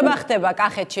სუბსიდირება ხდება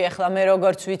კახეთში ახლა მე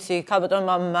როგორც ვიცი,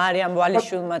 ქალბატონმა მარიამ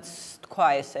ვალიშვილმაც თქვა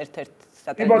ეს ერთ-ერთ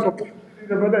სტატისტიკაში.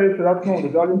 და ეს რა თქმა უნდა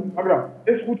ძალიან, მაგრამ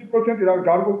ეს 5% რა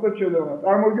გარკვეულწილად შეიძლება.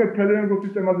 წარმოვიდგინეთ თელენერგოს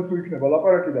სისტემაზე თუ იქნება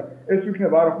ლაპარაკი და ეს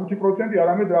იქნება არა 5%,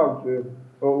 არამედ რა ვიცი,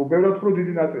 ბევრად უფრო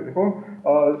დიდი ნაწილი, ხო?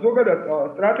 ზოგადად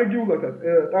სტრატეგიულადაც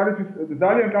ტარიფის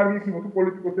ძალიან კარგი იქნება თუ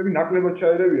პოლიტიკოსები ნაკლებად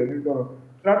ჩაერევიან, იმიტომ რომ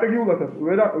სტრატეგიულადაც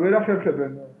ვერ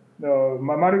ახერხებენ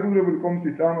მარეგულირებული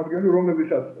კომისიის წარმომადგენლები,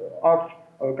 რომლებსაც აქვს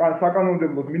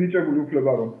საკანონმდებლოდ მინიჭებული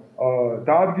უფლება რომ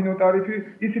დაადგინონ ტარიფი,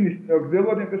 ისინი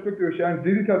გრძელვადიან პერსპექტივაში ან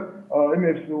ძირითად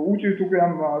იმებს უჭირთ უკვე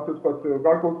ამ ასე ვთქვათ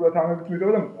გარკვეულწილად ამების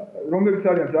მიღება და რომლებიც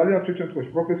არიან ძალიან ხშირ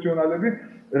შემთხვევაში პროფესიონალები,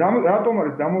 რატომ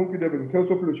არის დამოუკიდებელი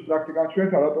ფილოსოფიაში პრაქტიკა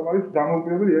ჩვენთან რატომ არის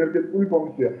დამოუკიდებელი ენერგეტიკული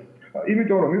კომისია?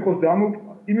 იმიტომ რომ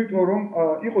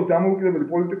იყოს დამოუკიდებელი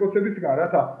პოლიტიკოსებისგან,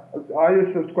 რათა აი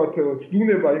ეს ვთქვათ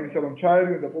ცდუნება იმისა რომ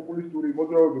ჩაერევენ და პოპულისტური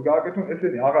მოძრაობები გააკეთონ,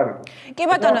 ესენი აღარ იყოს. კი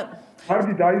ბატონო,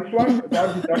 კარგი დაიცვან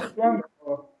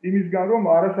იმისგან რომ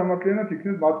არასამართლიანად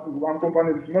იქნეს ამ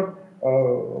კომპანიების მიმართ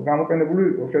გამოყენებული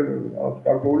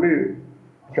გარკვეული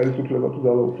ხელისუფლება თუ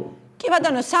ძალაუფლება. კი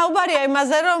ბატონო, საუბარია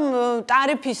იმაზე, რომ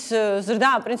ტარიფის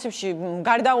ზრდა პრინციპში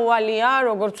გარდაუვალია,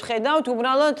 როგორც ხედავთ,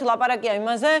 უბრალოდ ლაპარაკია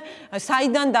იმაზე,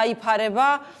 საიდან დაიფარება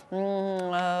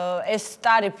ეს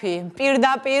ტარიფი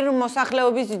პირდაპირ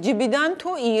მოსახლეობის ჯიბიდან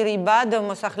თუ ირიბად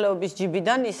მოსახლეობის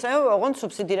ჯიბიდან, ისევ ოღონდ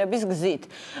სუბსიდირების გზით.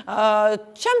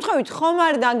 შემთხვევით ხომ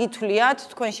არ დაგითვლიათ,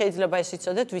 თქვენ შეიძლება ეს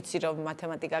იცოდეთ, ვიცი რომ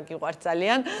მათემატიკა გიყვართ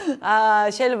ძალიან,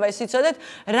 შეიძლება ეს იცოდეთ,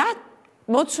 რა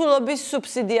მოცულობის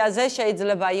სუბსიდიაზე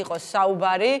შეიძლება იყოს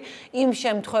საუბარი იმ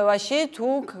შემთხვევაში თუ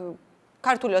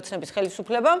ქართული ოცნების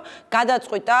ხელისუფლებამ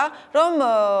გადაწყვიტა რომ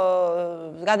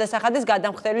გადასახადის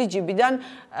გადამხდელი ჯიბიდან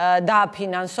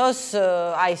დააფინანსოს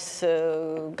აი ეს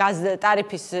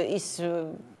ტარიფის ის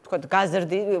თქვათ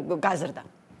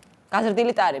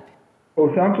გაზრდილი ტარიფი.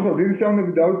 სამწუხაროდ დიდი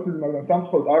საუბარი დავიცვლიდი, მაგრამ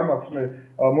სამწუხაროდ არ მაქვს მე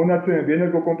მონაცემები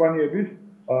ენერგოკომპანიების,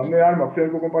 მე არ მაქვს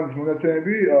ენერგოკომპანიის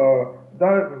მონაცემები და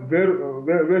ვერ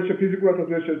ფიზიკურადაც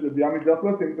ვერ შეძლები ამის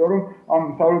გასვლას, იმიტომ რომ ამ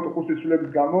საავადმყოფო კურსის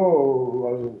ცვლილების გამო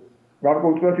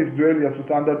გარკვეულწილად ის ძველი ასე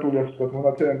სტანდარტული ასე ვთქვათ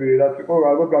მონაცემები რაც იყო,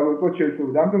 ალბათ გარკვეულწილად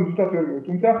შეიძლება. ამიტომ ზუსტად ვერ გეტყვი,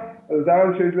 თუმცა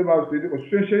ზარალი შეიძლება არ იყოს.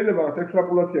 ჩვენ შეიძლება რაღაც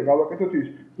ექსტრაპოლაცია გავაკეთოთ ის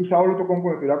თუ საავადმყოფო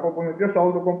კომპონენტი რა კომპონენტია,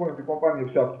 საავადმყოფო კომპონენტი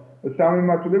კომპანიებს აქვს სამი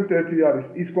მიმართულებით, ერთი არის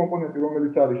ის კომპონენტი,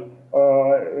 რომელიც არის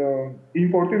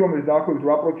იმპორტი, რომელიც დაახლოებით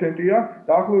 8%-ია,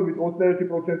 დაახლოებით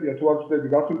 21%-ია თუ არ ვწდები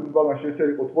გასული ბალანსში ესე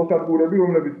იყო წყალსადგურები,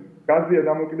 რომლებიც გაზია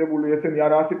დამოკიდებული ესენი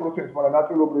არა 100%, მაგრამ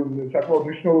ნაწილობრივ საკმაოდ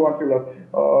მნიშვნელოვანად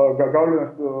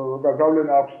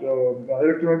გავლენა აქვს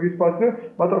ელექტროენერგიის ფასზე,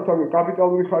 მათ აქვს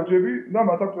კაპიტალური ხარჯები და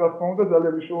მათ აქვს რა თქმა უნდა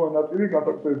ძალიან მნიშვნელოვანი ნაწილი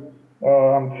გასაკუთრებით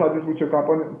ამ სადისტრიბუციო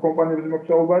კომპანიების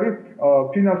მოგზაურობარი,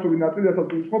 ფინანსური ნაწილი, რასაც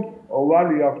ვიწყობთ,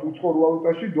 ლარი აქვს უცხოურ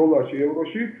ვალუტაში, დოლარში,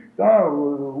 ევროში და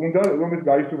უნდა რომელიც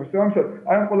გაისურვოს. ამიტომ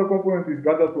აი ამ ყველა კომპონენტის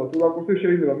გადასვლა თუ რაკურსზე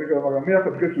შეიძლება მიღება, მაგრამ მე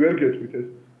ახლა დღეს ვერ გეტყვით ეს.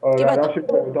 რა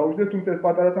შეიძლება დაუშვათ, თუმცა ეს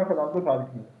პატარა თანხა ნამდვილად არ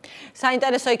იქნება.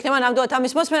 საინტერესო იქნება ნამდვილად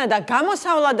ამის მოსმენა და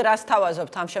გამოსავლად რას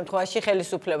თავაზობთ ამ შემთხვევაში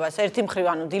ხელისუფლებას? ერთი მხრივ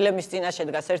ანუ დილემის წინაშე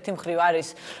დგას, ერთი მხრივ არის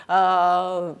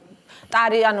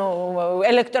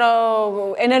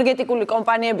ელექტროენერგეტიკული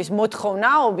კომპანიების მოთხოვნა,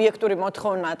 ობიექტური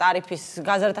მოთხოვნა ტარიფის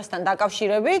გაზრდასთან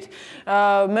დაკავშირებით.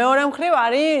 მეორე მხრივ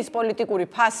არის პოლიტიკური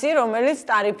ფასი, რომელიც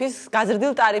ტარიფის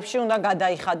გაზრდილ ტარიფში უნდა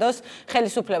გადაიხადოს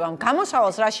ხელისუფლებამ.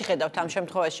 გამოსავალს რა შეხედავთ ამ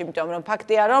შემთხვევაში, იმიტომ რომ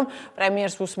ფაქტია, რომ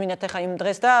პრემიერს უსმინეთ ახლა იმ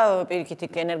დღეს და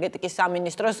პირიქით ენერგეტიკის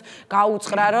სამინისტროს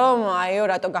გაუწყრა, რომ აიო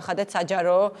რატო გახადეთ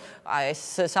საჯარო ეს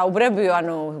საუბრებიო,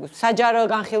 ანუ საჯარო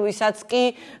განხილვისაც კი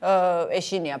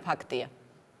ეშინია ფაქტია.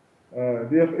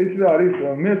 ის არის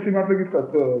მე სიმართლე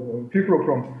გითხრათ ვფიქრობ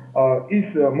რომ ის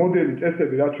მოდელი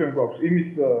წესები რაც ჩვენ გვაქვს იმის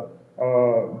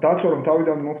დაცვა რომ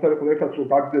თავიდან მომხდარიყო ერთად რომ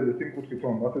გაგრძელდეს იმ კუთხით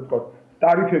რომ ასე ვთქვათ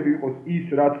ტარიფები იყოს ის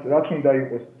რაც უნდა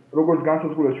იყოს როგორც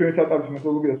განსაზღვრულია ჩვენი სატარიფო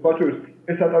მეთოდოლოგია სხვა შორის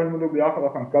ეს სატარიფო მეთოდოლოგია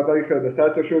ახალ-ახალ გადაიხედა და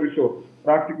საერთაშორისო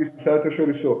პრაქტიკის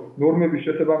საერთაშორისო ნორმების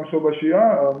შესაბამისობაშია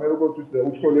მე როგორც ვიცი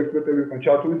უცხოელი ექსპერტები ვიყავ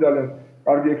ჩართული ძალიან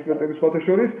კარგი ექსპერტები სხვათა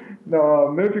შორის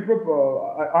მე ვფიქრობ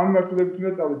ამ მიმართულებით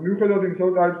უნდა წავიდეთ მიუხედავად იმისა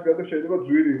რომ ტარიფის გადაჭრა შეიძლება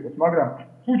ძვირი იყოს მაგრამ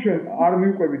თუ ჩვენ არ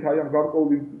მივყვებით აი ამ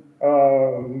გარკვეული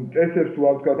წესებს თუ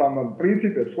ასე ვთქვათ ამ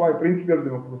პრინციპებს სხვა პრინციპებზე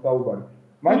მოხდა საუბარი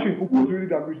მაშინ უფრო ძვირი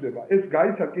დაგვიждდება. ეს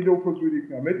გაიცა კიდევ უფრო ძვირი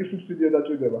იქნება, მეტი სუბსიდია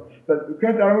დაჭირდება. და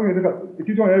თქვენ წარმოგიდგენთ, ახლა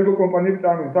თვითონ ენერგოკომპანიები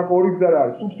წარმოგიდგენთ, აქ ორი გზა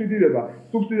არის, სუბსიდირება.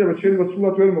 სუბსიდირება შეიძლება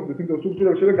სულად ვერ მოხდეს, იმიტომ რომ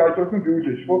სუბსიდირება შეიძლება გაიჭროს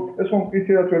ბიუჯეტში, ხო? ეს ხომ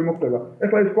ისედაც ვერ მოხდება.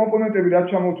 ახლა ეს კომპონენტები რაც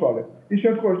ჩამოთვალე, ის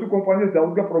შემთხვევაში თუ კომპანიას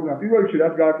დაუდგა პრობლემა, პირველ რიგში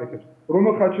რაც გააკეთებს,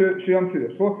 რომელ ხარჯს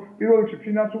შეამცირებს, ხო? პირველ რიგში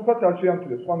ფინანსურ ხარჯს არ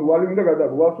შეამცირებს, ხო? ანუ ვალი უნდა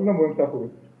გადააგო, ვალს უნდა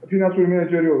მოემსახუროს. ფინანსური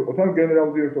მენეჯერი იყო, თან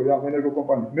გენერალური დირექტორი ამ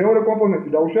ენერგოკომპანიის. მეორე კომპონენტი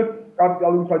დაუშვათ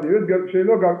კაპიტალური ხარჯი,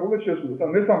 შეიძლება გარკვეულად შეზღუდოს. ან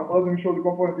მესამე ყველაზე მნიშვნელოვანი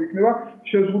კომპონენტი იქნება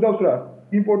შეზღუდავს რა?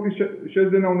 იმპორტის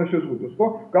შეძენა უნდა შეზღუდოს, ხო?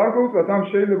 გარკვეულწილად ამ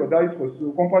შეიძლება დაიწყოს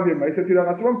კომპანიებმა ესეთი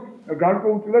რაღაცა, რომ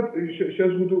გარკვეულწილად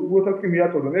შეზღუდულსაც კი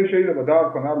მიაწოდონ. ეს შეიძლება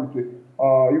დაარქვან, არ ვიცი,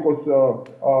 იყოს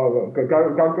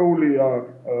გარკვეული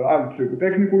არის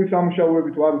ტექნიკური სამუშაოები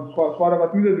თუ არის სხვა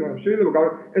რაღაც მიზეზი, მაგრამ შეიძლება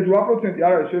ეს 8%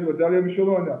 არ არის, შეიძლება ძალიან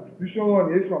მნიშვნელოვანი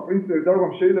ეს რომ პრინციპები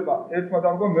დარგვამ შეიძლება ერთმა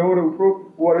დარგვამ მეორე უფრო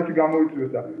უარესი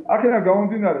გამოიწვიოს და აქედან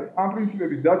გამომდინარე ამ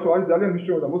პრინციპების დაცვა არის ძალიან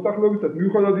მნიშვნელოვანი და მოსახლეობისათვის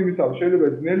მიუხედავად იმისა რომ შეიძლება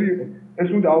ძნელი იყოს ეს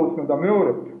უნდა აუხსნათ და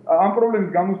მეორე ამ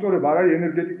პრობლემის გამოსწორება არ არის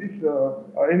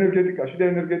ენერგეტიკაში და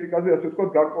ენერგეტიკაზე ასე ვთქვათ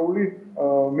გარკვეული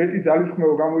მეტი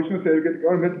ძალისხმევა გამოიჩინოს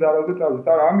ენერგეტიკაზე მეტ ძალაზე წავიდეს.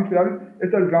 არა, ამის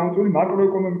ეს არის გამოწვეული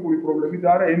მაკროეკონომიკური პრობლემები და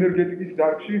არა ენერგეტიკის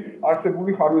დარგში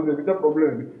არსებული ხარვეზები და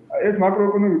პრობლემები. ეს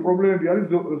მაკროეკონომიკური პრობლემები არის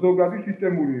ზოგადი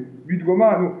სისტემური მიდგომა,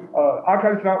 ანუ აქ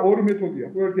არის ორი მეთოდია.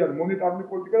 ერთი არის მონეტარული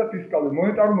პოლიტიკა და ფისკალური.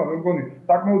 მონეტარულმა მე მგონი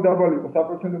საკმაოდ დაბალი იყო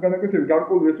საპროცენტო განაკვეთები,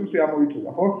 გარკვეული რესურსი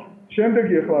ამოიწურა, ხო?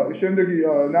 შემდეგი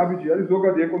ნაბიჯი არის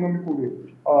ზოგადი ეკონომიკური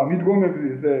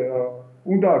მიდგომებზე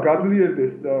უნდა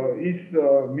გაძლიერდეს ის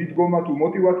მიდგომა თუ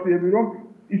мотиваციები, რომ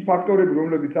ის ფაქტორები,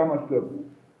 რომლებიც ამას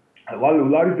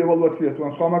ლარის დევალვაციას თუ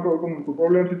სხვა მაკროეკონომიკურ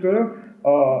პრობლემებს იწვევენ,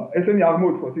 ესენი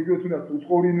აღმოითქვას, იგივე თუნდაც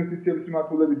უცხოური ინვესტიციების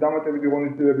მიმართულებით დამატებითი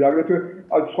ღონისძიებები, აგრეთვე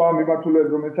სხვა მიმართულებით,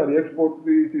 რომელიც არის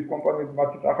ექსპორტის კომპანიების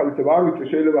მათი ახალისება, არ ვიცი,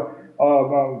 შეიძლება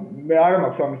მე არ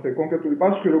მაქვს ამის კონკრეტული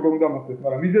პასუხი, როგორ უნდა მოხდეს,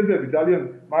 მაგრამ მიზეზები ძალიან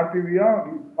მარტივია,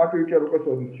 მარტივი კი არ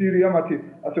უყურებთ, მცირეა მათი,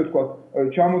 ასე ვთქვათ,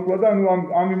 ჩამოთვლა და ანუ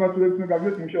ამ მიმართულებით უნდა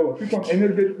გაგვიდეს მუშაობა. თვითონ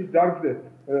ენერგეტიკის დარგზე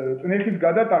წნეხის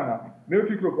გადატანა მე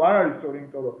ვფიქრობ არ არის სწორი,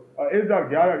 იმიტომ რომ ეს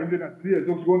დარგი არ არის იმდენად ძლიერი,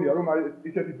 ზოგს გონია რომ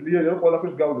ისეთი ძლიერია, რომ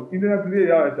ყველაფერს გავudzes. იმდენად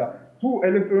ძლიერი არის და თუ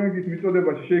ელექტროენერგიის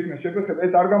მიწოდებაში შეიქმნა შეფასება,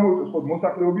 ეს არ გამოიწვევს ხოლმე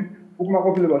მოსახლეობის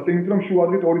უკმაყოფილებას, იმით რომ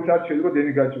შუადღით 2 საათი შეიძლება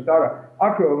დენი გაჩვენოს. არა,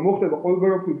 აქ მოხდება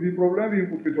ყოველგვაროვანი დიდი პრობლემები იმ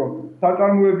კუთხით, რომ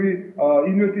საწარმოები,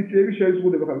 ინვესტიციები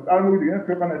შეიზღუდება. წარმოვიდგინეთ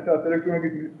ქვეყანაში, სადაც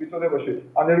ელექტროენერგიის მიწოდებაში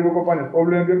ენერგოკომპანიას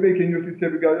პრობლემები აქვს და იქ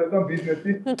ინვესტიციები გაიარდა და ბიზნესი.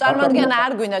 ნუ წარმოვიდგინეთ,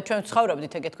 არ გვინდა ჩვენ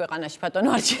ვცხოვრობდით ეგეთ ქვეყანაში, ბატონო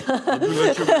არჩი.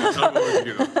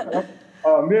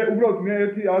 მე უბრალოდ მე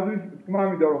ერთი აზრის თქმა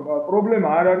მინდა რომ პრობლემა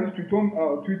არ არის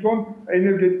თვითონ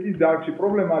ენერგეტიკის დარგში,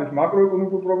 პრობლემა არის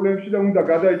მაკროეკონომიკურ პრობლემებში და უნდა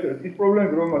გადაიჭერეს ის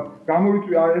პრობლემები, რომელსაც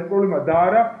გამოიწვია ეს პრობლემა და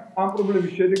არა ამ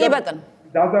პრობლემის შედეგად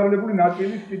დაზარალებული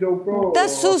ნაწილის კიდევ უფრო და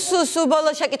სუ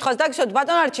ბოლოს შეკითხვას დაგისვათ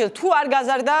ბატონ არჩილ, თუ არ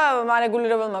გაზარდა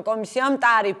მარეგულირებელმა კომისიამ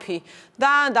ტარიფი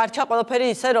და დარჩა ყველაფერი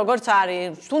ისე როგორც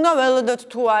არის, უნდა ველოდოთ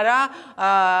თუ არა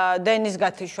დენის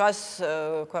გათიშვას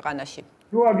ქვეყანაში.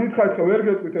 ნუ აგითხარით ხო ვერ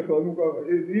გეტყვით ახლა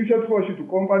იმ შემთხვევაში თუ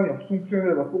კომპანიებს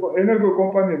ფუნქციონირებას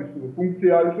ენერგოკომპანიების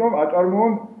ფუნქცია არის რომ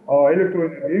აწარმოონ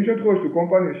ელექტროენერგია. იმ შემთხვევაში თუ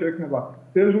კომპანია შეექმნება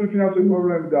სერიოზული ფინანსური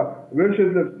პრობლემები და ვერ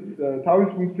შეძლებს თავის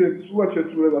ფუნქციების სრულად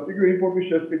შესრულებას, იგივე იმპორტის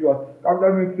შესყიდვას,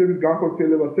 კაპიტალური ინვესტიციების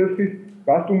განხორციელებას, ცეცხლის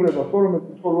გასტუმრებას, რომელიც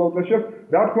ცხოვრვალობაში აქვს,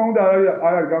 რა თქმა უნდა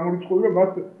არ არის გამორიცხული, რომ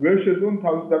მათ ვერ შეძლონ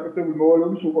თავის დაკეთებული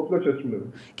მოვალეობის უყოფლად შესრულება.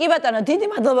 კი ბატონო, დიდი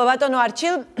მადლობა ბატონო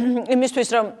არჩილ იმისთვის,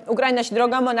 რომ უკრაინაში დრო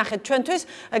გამონახეთ ჩვენთვის.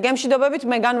 გემშვიდობებით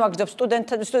მე განვაგრძობ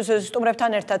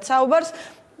სტუმრებთან ერთად საუბარს.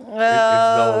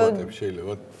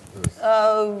 შეიძლება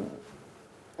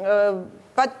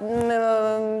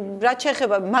რაც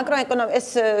შეეხება მაკროეკონომიკ ეს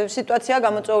სიტუაცია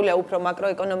გამოწვეულია უფრო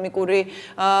მაკროეკონომიკური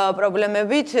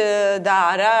პრობლემებით და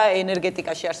არა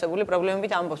ენერგეტიკაში არსებული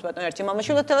პრობლემებით ამბობს ბატონ არჩილ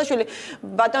მამაშვილ-თელაშვილი.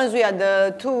 ბატონ ზვიად,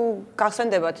 თუ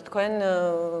გახსენდებათ თქვენ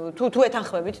თუ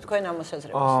ეთანხმებით თქვენ ამ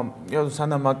მოსაზრებას?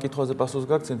 სანამ აქ კითხვაზე პასუხს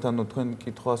გაგცემთ, ანუ თქვენ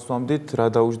კითხვას ვამდით, რა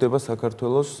დაუჯდება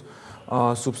საქართველოს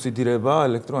სუბსიდირება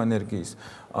ელექტროენერგიის.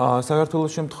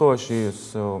 საქართველოს შემთხვევაში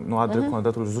ნუ ადრე ქონდა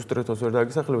დათვლილი ზუსტ რეთოს ვერ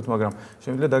დაგისახლებთ, მაგრამ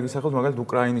შემიძლია დაგისახოთ მაგალითად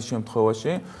უკრაინის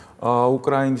შემთხვევაში.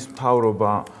 უკრაინის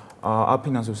მთავრობა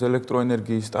აფინანსებს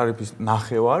ელექტროენერგიის ტარიფის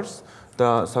ნახევარს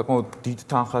და საკმაოდ დიდ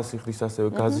თანხას იხდის ასევე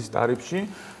გაზის ტარიფში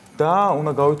და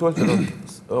უნდა გავითვალისწინოთ,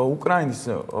 რომ უკრაინის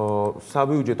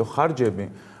საბიუჯეტო ხარჯები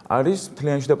არის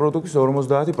მთლიანი შიდა პროდუქტის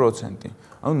 50%,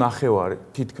 ანუ ნახევარი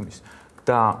თითქმის.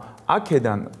 და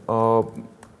აქედან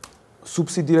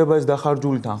სუბსიდირებას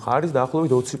დახარჯული თანხა არის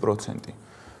დაახლოებით 20%.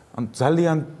 ანუ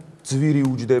ძალიან ძვირი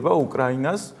უჯდება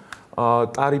უკრაინას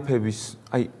ტარიფების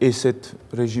აი ესეთ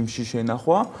რეჟიმში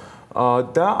შენახვა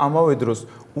და ამავე დროს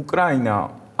უკრაინა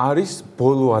არის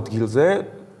ბოლო ადგილზე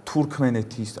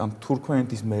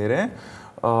თურქმენეთის მერე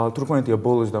თურქმენეთია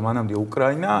ბოლოს და მანამდე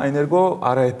უკრაინა ენერგო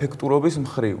არაეფექტურობის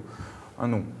მხრივ.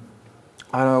 ანუ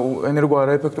ენერგო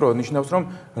არაეფექტურობა ნიშნავს, რომ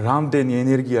რამდენი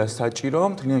ენერგია საჭირო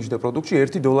მთლიან შიდა პროდუქტში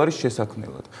 $1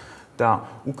 შესაქმნელად. და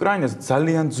უკრაინას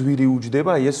ძალიან ძვირი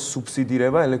უჯდება ეს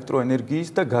სუბსიდირება ელექტროენერგიის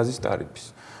და გაზის ტარიფის.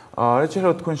 რაც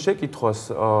შეეხება თქვენ შეკითხვას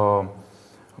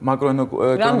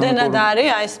რამდენად არის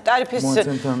ეს ტარიფის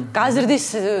გაზრდის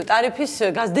ტარიფის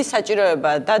გაზდის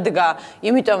საჭიროება დადგა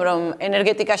იმიტომ რომ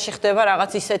ენერგეტიკაში ხდება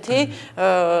რაღაც ისეთი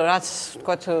რაც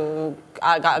ვთქვათ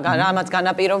რამაც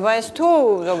განაპირობა ეს თუ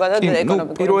ზოგადად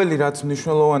ეკონომიკურად პირველი რაც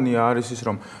მნიშვნელოვანია არის ის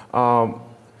რომ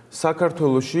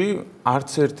საქართველოში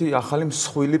არც ერთი ახალი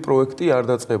მსხვილი პროექტი არ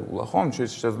დაწყებულა, ხო?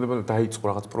 შეიძლება დაიწყო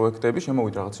რაღაც პროექტები,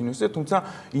 შემოვიდა რაღაც ინვესტიცია, თუმცა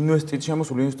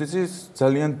შემოსული ინვესტიციის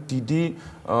ძალიან დიდი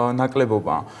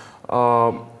ნაკლებობაა.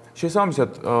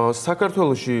 შესაბამისად,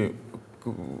 საქართველოში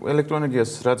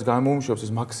ელექტროენერგიას რაც გამოიმუშავებს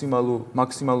ეს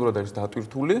მაქსიმალურად არის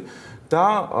დატვირთული და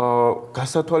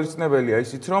გასათვალისწინებელია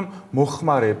ისიც რომ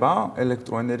მოხმარება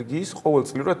ელექტროენერგიის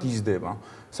ყოველწლიურად იზრდება.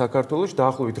 საქართველოში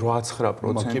დაახლოებით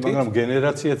 8-9%. მაგრამ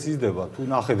გენერაციაც იზრდება. თუ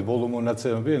ნახეთ ბოლო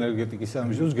მონაცემები ენერგეტიკის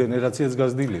სამინისტროს გენერაციაც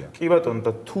გაზრდილია. კი ბატონო,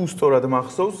 და თუ სწორად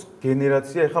მახსოვს,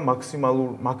 გენერაცია ეხა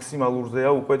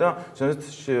მაქსიმალურზეა უკვე და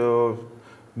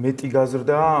მეტი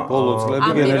გაზრდა ბოლო წლები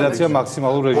გენერაცია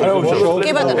მაქსიმალურ რეჟიმში.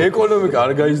 ეკონომიკა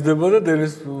არ გაიზრდება და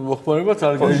დენის მოხმარებაც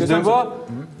არ გაიზრდება.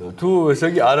 თუ ესე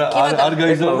იგი არ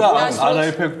გაიზრდება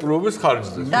არაეფექტურობის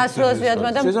ხარჯზე. დასრულს ვიადმა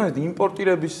და შესაბამისად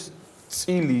იმპორტირების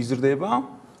წილი იზრდება,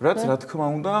 რაც რა თქმა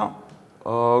უნდა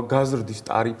გაზრდის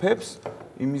ტარიფებს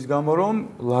იმის გამო რომ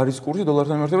ლარის კურსი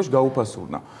დოლართან მიმართებაში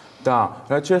გაუფასურდა. და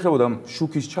რაც შეეხებოდა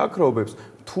შუქის ჩაქრობებს,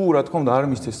 თუ რა თქმა უნდა არ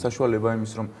მისცეს საშუალება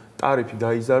იმის რომ ტარიფი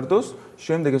დაიზარდოს,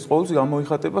 შემდეგ ეს ყოველთვის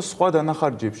გამოიხატება სხვა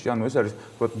დანახარჯებში. ანუ ეს არის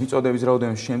ვთქვათ მიწოდების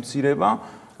რაოდენობის შემცირება,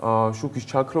 შუქის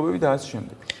ჩაქრობები და ასე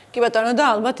შემდეგ. კი ბატონო და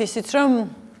ალბათ ისიც რომ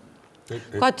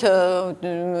ვთქვათ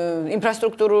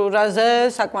ინფრასტრუქტურაზე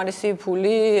საკმარისი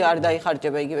ფული არ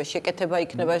დაიხარჯება, იგივე შეკეთება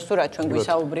იქნება ეს თუ რა ჩვენ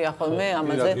გვისაუბრია ხოლმე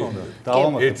ამაზე.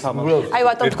 აი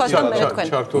ბატონო თქვასთან მე თქვენ.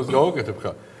 ჩართოს გავაკეთებ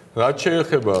ხა. რაც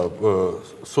შეეხება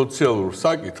სოციალურ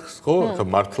საკითხს, ხო? ხა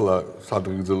მართლა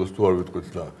სადღეგრძელოს თუ არ ვიტყვით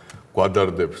და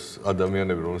გვადარდებს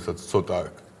ადამიანები, რომელსაც ცოტა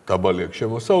დაბალი აქვს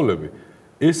შემოსავლები,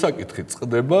 ეს საკითხი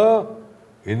წყდება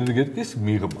ენერგეტიკის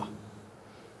მიღმა.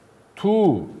 თუ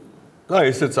და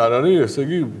ესეც არ არის, ესე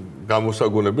იგი,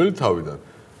 გამოსაგონებელი თავიდან.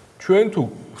 ჩვენ თუ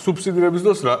სუბსიდირების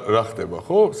დროს რა ხდება,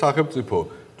 ხო? სახელმწიფო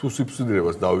თუ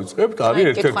სუბსიდირებას დავიწყებთ, არის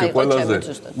ერთ-ერთი ყველაზე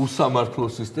უსამართლო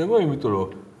სისტემა, იმიტომ რომ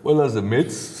ყველაზე მეტ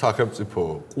სახელმწიფო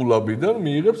ყულაბიდან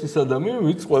მიიღებს ის ადამიანი,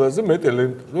 ვინც ყველაზე მეტ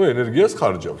ელექტროენერგიას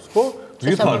ხარჯავს, ხო?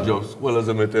 ვინ ხარჯავს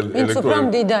ყველაზე მეტ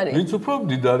ელექტროენერგიას? ვინც უფრო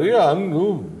მდიდარია, ან ნუ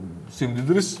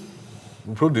სიმდიდრის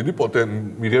უფრო დიდი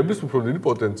მიღების უფრო დიდი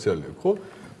პოტენციალი აქვს, ხო?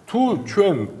 თუ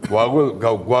ჩვენ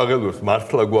გვაღელვებს,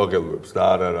 მართლა გვაღელვებს და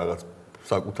არა რაღაც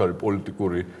საკუთარი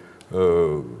პოლიტიკური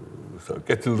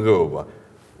კეთილდღეობა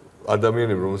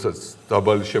ადამიანები, რომელსაც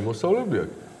დაბალი შემოსავლები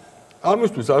აქვს,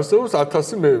 ამისთვის არსებობს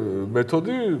 1000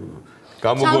 მეთოდი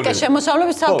გამოგონილი. ცალკე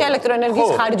შემოსავლების ცალკე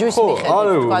ელექტროენერგიის ხარჯვის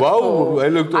მიხედვით, ვთქვათ. ვაუ,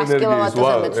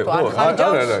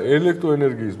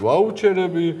 ელექტროენერგიის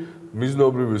ვაუჩერები,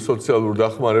 მიზნობრივი სოციალურ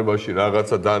დახმარებაში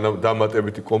რაღაცა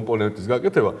დამატებითი კომპონენტის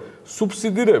გაკეთება,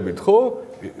 სუბსიდირებით, ხო?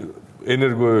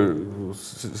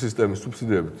 ენერგოსისტემის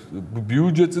სუბსიდირებით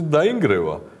ბიუჯეტით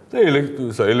დაინგრევა და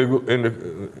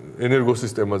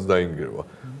ენერგოსისტემაც დაინგრევა.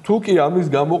 თუ კი ამის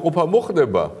გამოყოფა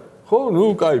მოხდება, ხო, ნუ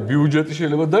კაი, ბიუჯეტი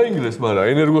შეიძლება დაინგრეს, მაგრამ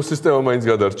ენერგოსისტემა მაინც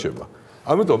გადარჩება.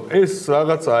 ამიტომ ეს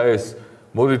რაღაცა ეს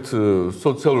მოდით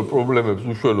სოციალურ პრობლემებს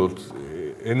უშველოთ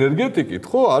ენერგეტიკით,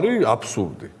 ხო, არის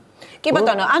აბსურდი. კი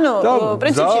ბატონო, ანუ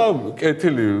პრინციპში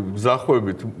კეთილი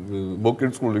ზახვებით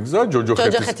მოკირწყული გზა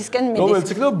ჯოჯოხეთისკენ მიდის. რომელიც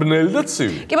იქნება ბნელი და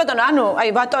ცივი. კი ბატონო, ანუ აი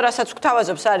ბატონასაც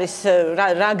გვთავაზობს არის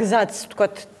რა გზაც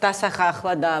ვთქვათ დასახა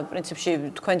ახლა და პრინციპში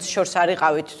თქვენს შორს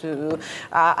არიყავით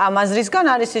ამ აზრისგან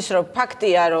არის ის რომ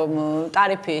ფაქტია რომ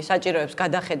ტარიფი საჭიროებს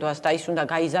გადახედვას და ის უნდა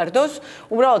გაიზარდოს.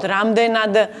 უბრალოდ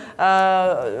რამდენად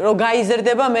რომ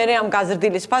გაიზრდება მე ამ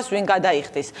გაზრდილის ფასს ვინ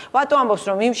გადაიხდის. ბატონო ამბობს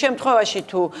რომ იმ შემთხვევაში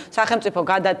თუ სახელმწიფო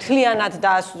გადათლიანად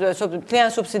და თლიან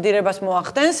სუბსიდირებას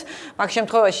მოახდენს, მაგ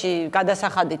შემთხვევაში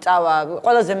გადასახადი წავა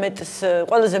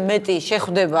ყველაზე მეტი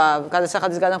შეხვდება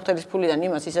გადასახადის განახორციელების ფულიდან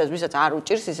იმას ისაც ვისაც არ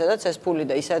უჭირს ისედაც ეს ფული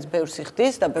და ისაც ბევრს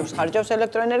იხდის და ბევრს ხარჯავს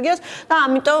ელექტროენერგიას და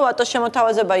ამიტომ ბატოს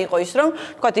შემოთავაზება იყო ის რომ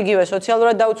თქვათ იგივე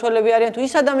სოციალურად დაუცველები არიან თუ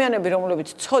ის ადამიანები რომლებიც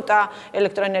ცოტა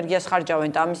ელექტროენერგიას ხარჯავენ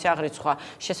და ამისი აღრიცხვა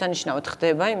შესანიშნავად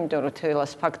ხდება, იმიტომ რომ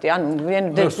თელას ფაქტი ანუ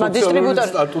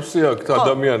დისტრიბუტორი სტატუსი აქვს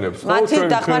ადამიანებს, ხო? მათი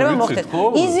დახმარება მოხდეს.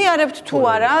 იზიარებთ თუ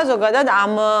არა ზოგადად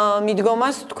ამ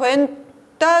მიდგომას თქვენ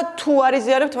და თუ არ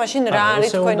იზიარებთ, მაშინ რა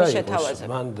არის თქვენი შეთავაზება?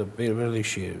 მან პირველ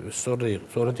რიგში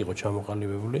სწორად იყო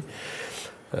ჩამოყალიბებული.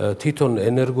 თვითონ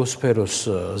ენერგოსფეროს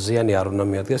ზიანი არ უნდა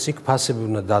მიადგეს, იქ ფასები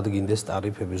უნდა დადგინდეს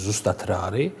ტარიფები ზუსტად რა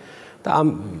არის და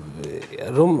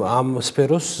რომ ამ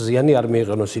სფეროს ზიანი არ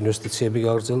მიეყენოს, ინვესტიციები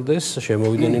გაგრძელდეს,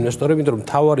 შემოვიდნენ ინვესტორები, იმიტომ რომ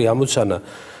მთავარი ამოცანა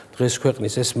დღეს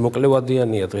ქვეყნის ეს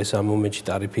მოკლევადიანია, დღეს ამ მომენტში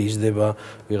ტარიფი იზრდება,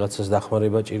 ვიღაცას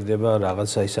დახმარება ჭირდება,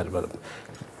 რაღაცა ის არის, მაგრამ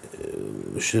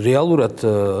რეალურად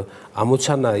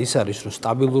ამოცანა ის არის, რომ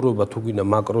სტაბილურობა თუ გინდა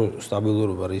მაკრო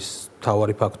სტაბილურობა არის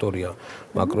მთავარი ფაქტორია,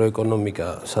 მაკროეკონომიკა,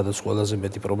 სადაც ყველაზე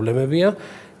მეტი პრობლემებია,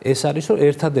 ეს არის რომ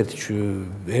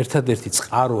ერთადერთი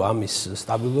წყარო ამის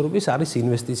სტაბილურობის არის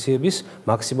ინვესტიციების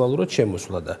მაქსიმალურად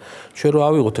შემოსვლა და ჩვენ რო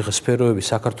ავიღოთ ახლა სფეროები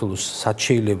საქართველოს სად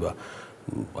შეიძლება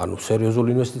ანუ სერიოზული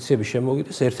ინვესტიციები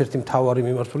შემოგიდეს, ერთ-ერთი მთავარი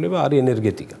მიმართულება არის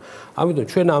ენერგეტიკა. ამიტომ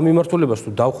ჩვენ ამ მიმართულებას თუ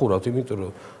დავხურავთ, იმიტომ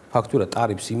რომ ფაქტურად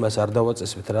ტარიფს იმას არ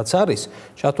დავაწესებთ, რაც არის,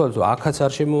 ჩათვალეთ, რომ აქაც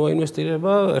არ შემოვა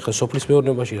ინვესტირება, ეხლა სოფლის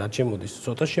მეურნეობაში რაც შემოდის,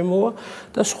 ცოტა შემოვა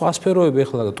და სხვა სფეროები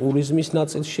ეხლა ტურიზმის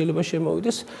ნაწილში შეიძლება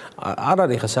შემოვიდეს. არ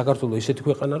არის ეხლა საქართველოს ისეთი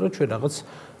ქვეყანა, რომ ჩვენ რაღაც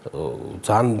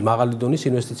ძალიან მაღალი დონის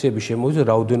ინვესტიციები შემოვიდეს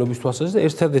რაოდენობის თვალსაზრისით და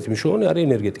ერთ-ერთი მნიშვნელოვანი არის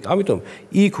ენერგეტიკა. ამიტომ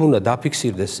იქ უნდა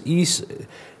დაფიქსირდეს ის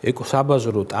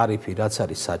ეკოსაბაზრო ტარიფი, რაც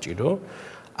არის საჭირო.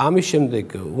 ამის შემდეგ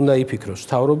უნდა იფიქროს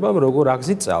მთავრობამ, როგორ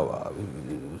აგზით წავა.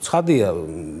 ცხადია,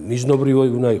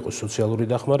 მიზნობრივი უნდა იყოს სოციალური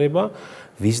დახმარება,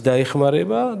 ვის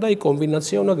დაეხმარება და იქ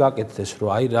კომბინაცია უნდა გაკეთდეს, რომ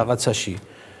აი რაღაცაში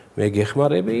მე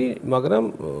გეხმარები, მაგრამ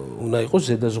უნდა იყოს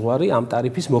ზედაზღვარი ამ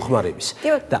ტარიფის მოხმარების.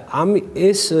 და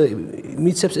ეს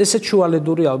მიცემს ესეც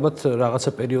შუალედური ალბათ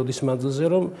რაღაცა პერიოდის მანძილზე,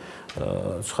 რომ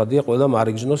ცხადია ყველამ არ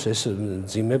იგრძნოს ეს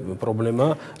ძიმე პრობლემა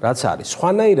რაც არის.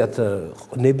 სხვანაირად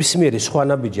ნებისმიერი სხვა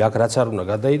ნაბიჯი აქ რაც არ უნდა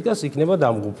გადაიდგას, იქნება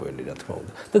დამღუპველი, რა თქმა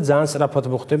უნდა. და ძალიან სწრაფად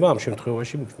მოხდება ამ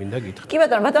შემთხვევაში მინდა გითხრათ. კი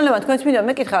ბატონო, ბატონო, თქვენც მინდა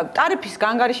მეკითხა, ტარიფის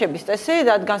განგარიშების წესი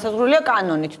განსაზღვრულია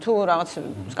კანონით თუ რაღაც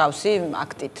მსგავსი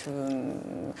აქტით,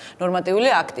 ნორმატიული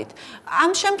აქტით.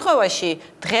 ამ შემთხვევაში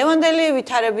დღევანდელი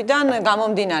ვითარებიდან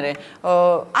გამომდინარე,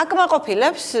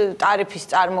 აკმაყოფილებს ტარიფის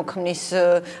წარმოქმნის,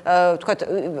 თქვათ,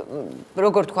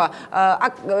 როგორ თქვა,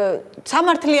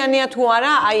 სამართლიანია თუ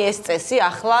არა აი ეს წესი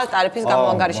ახლა ტარიფის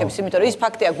გამონგარიშების, იმიტომ რომ ის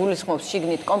ფაქტია გულისხმობს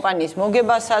შიგნით კომპანიის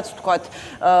მოგებასაც, თქვათ,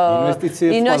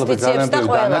 ინვესტიციებს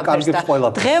და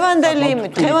ყველაფერს.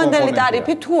 დღევანდელი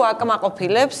ტარიფი თუ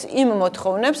აკმაყოფილებს იმ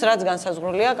მოთხოვნებს, რაც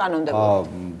განსაზღვრულია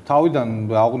კანონმდებლობით. თავიდან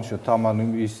აღვნიშნოთ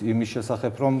იმის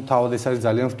შესახებ, რომ თავად ეს არის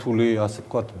ძალიან რთული, ასე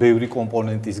ვთქვათ, ბევრი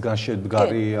კომპონენტისგან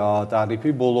შედგარი ტარიფი.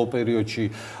 ბოლო პერიოდში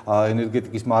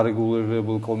ენერგეტიკის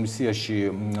მარეგულირებელ კომისიაში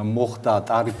მოხდა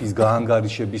ტარიფის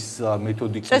გაანგარიშების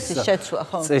მეთოდიკის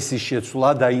წესის შეცვლა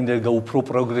და ინერგა უფრო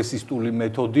პროგრესისტული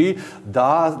მეთოდი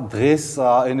და დღეს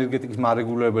ენერგეტიკის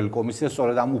მარეგულირებელ კომისია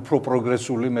სწორედ ამ უფრო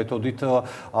პროგრესული მეთოდით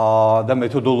და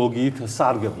მეთოდოლოგიით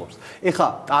სარგებლობს. ეხლა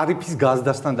ტარიფის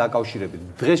გაზრდასთან დაკავშირებით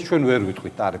დღეს ჩვენ ვერ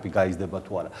ვიტყვით ტარიფი გაიზრდება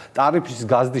თუ არა. ტარიფის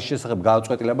გაზრდის შესახებ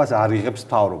გადაწყვეტილებას არ იღებს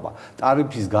მთავრობა.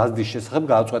 ტარიფის გაზრდის შესახებ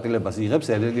გადაწყვეტილებას იღებს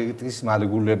ენერგეტიკის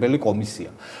მარეგულირებელი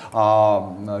კომისია.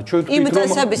 ჩვენ იმ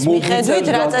წესების მიხედვით,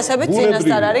 რა წესებით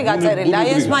წინასწარ არის გაწერილი. აი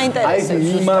ეს მაინტერესებს. აი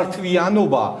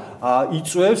მიმართვიანობა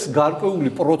იწვევს გარკვეული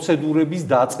პროცედურების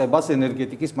დაწყებას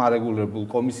ენერგეტიკის მარეგულირებულ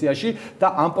კომისიაში და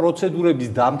ამ პროცედურების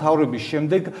დამთავრების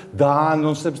შემდეგ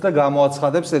დაანონსებს და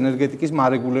გამოაცხადებს ენერგეტიკის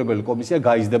მარეგულირებელი კომისია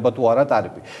გაიზრდება თუ არა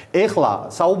ტარიფი.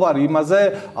 ეხლა საუბარი იმაზე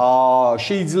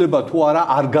შეიძლება თუ არა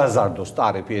არ გაზარდოს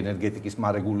ტარიფი ენერგეტიკის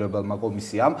მარეგულირებელმა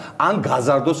კომისიამ, ან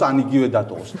გაზარდოს, ან იგივე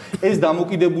დატოვოს. ეს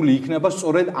დამოკიდებული იქნება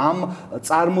სწორედ ამ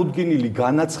წარმოდგენილი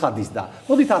განაცხადის და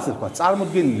მოდით ასე ვთქვათ,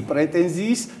 წარმოდგენილი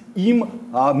პრეტენზიის იმ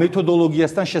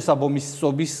მეთოდოლოგიასთან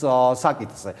შესაბამისობის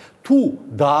საკითხზე. თუ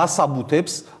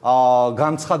დაასაბუთებს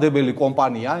განცხადებელი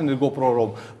კომპანია ენერგოპრო, რომ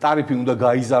ტარიფი უნდა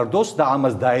გაიზარდოს და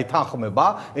ამას დაეთანხმება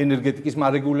ენერგეტიკის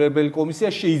მარეგულირებელი კომისია,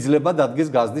 შეიძლება დადგეს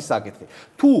გაზრდის საკითხი.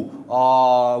 თუ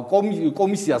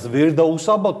კომისიას ვერ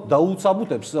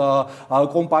დაუსაბუთებს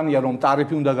კომპანია, რომ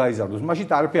ტარიფი უნდა გაიზარდოს, მაშინ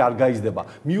ტარიფი არ გაიზრდება.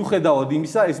 მიუხედავად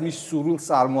იმისა, ეს მის სურვილს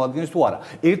წარმოადგენს თუ არა.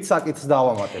 ერთ საკითხს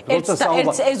დავამატებ.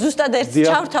 ზუსტად ერთ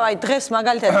ჩავრთავ, აი დღეს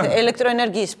მაგალითად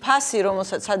ელექტროენერგიის ფასი,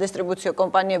 რომელსაც სადისტრიბუციო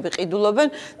კომპანიები ყიდულობენ,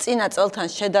 წინა წელთან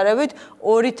შედარებით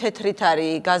 2 თეთრით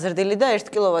არის გაზრდილი და 1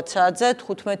 კილოვატ-საათზე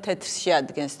 15 თეთრს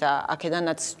შეადგენს და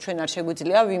აქედანაც ჩვენ არ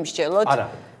შეგვიძლია ვიმსჯელოთ.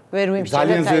 ვერ ვიმსჯელოთ.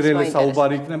 ძალიან ზერელი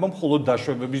საუბარი იქნება მხოლოდ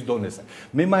დაშვებების დონეზე.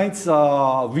 მე მაინც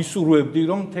ვისურვებდი,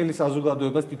 რომ მთელი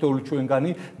საზოგადოებას თითოეული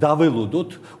ჩვენგანი დაველოდოთ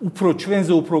უფრო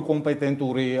ჩვენზე უფრო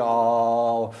კომპეტენტური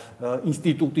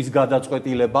ინსტიტუტის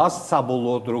გადაწყვეტილებას,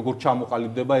 საბოლოოდ როგორ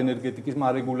ჩამოყალიბდება ენერგეტიკის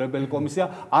მარეგულირებელი კომისია,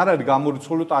 არ არის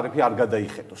გამორიცხული ტარიფი არ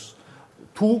გადაიხედოს.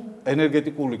 თუ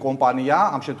ენერგეტიკული კომპანია,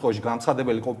 ამ შემთხვევაში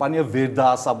განცხადებელი კომპანია ვერ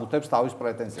დაასაბუთებს თავის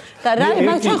პრეტენზიას. და რა,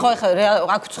 მაგრამ ხო ახლა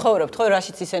აქ ცხოვრობთ, ხო,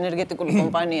 რაშიც ის ენერგეტიკული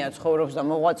კომპანია ცხოვრობს და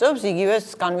მოღვაწეობს, იგივეს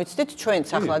განვიცდით ჩვენც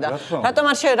ახლა და რატომ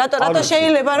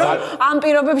შეიძლება რომ ამ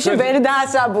პირობებში ვერ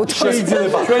დაასაბუთოს?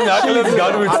 შეიძლება. ჩვენ აკლებს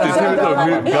განვიცდით, იმიტომ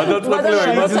გადაწყვეტილება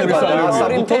იმასაც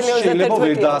დაასაბუთოს, შეიძლება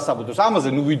ვერ დაასაბუთოს. ამაზე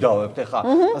ნუ ვიდავებთ ახლა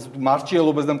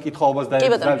მარჩიელობას და მკითხაობას და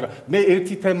მე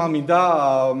ერთი თემა მინდა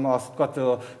ასე ვთქვათ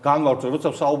განვავრცო, როცა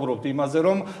საუბრობთ იმაზე,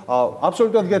 რომ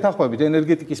აბსოლუტურად გეთანხმებით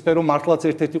ენერგეტიკის სფერო მართლაც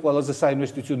ერთ-ერთი ყველაზე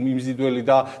საინვესტიციო მიმზიდველი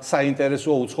და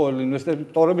საინტერესოა უცხოელი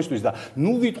ინვესტორებისთვის და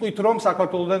ნუ ვიტყვით, რომ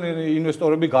საქართველოსთან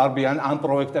ინვესტორები გარბიან, ამ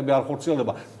პროექტები არ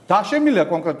ხორციელდება. დაშემილია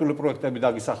კონკრეტული პროექტები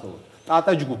დაგისახელოთ.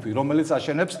 ტატა ჯგუფი, რომელიც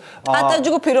აშენებს ტატა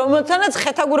ჯგუფი, რომელთანაც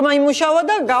ხეთაგურმა იმუშავა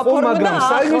და გაფორმდა და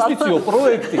საინვესტიციო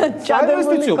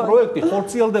პროექტი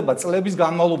ხორციელდება წლების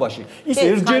განმავლობაში. ის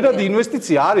ერთჯერად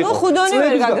ინვესტიცია არ იყო. ხუდონი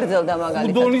ვერ გაგრძელდა მაგალითად.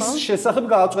 ხუდონის შესახებ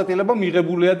გადაწყვეტილება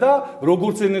მიღებულია და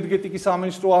როგორც ენერგეტიკის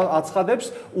სამინისტრო აცხადებს,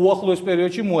 უახლოეს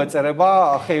პერიოდში მოეწერება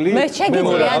ხელი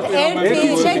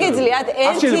შეგიძლიათ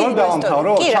ერთი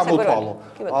დავამთავრო, ჩამოთვალო.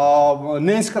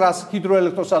 ნენსკრას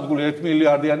ჰიდროელექტროსადგური 1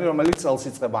 მილიარდიანი, რომელიც წელს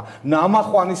იწყება.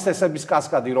 ნამახვანის წესების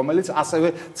კასკადი, რომელიც ასევე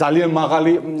ძალიან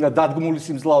მაღალი დადგმული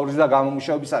სიმძლავრის და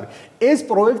გამომუშავების არის. ეს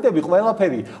პროექტები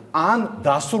ყველაფერი ან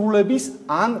დასრულების,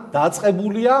 ან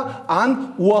დაწყებულია, ან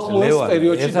უახლოეს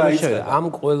პერიოდში დაიწყება. ამ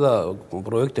ყველა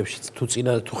პროექტებში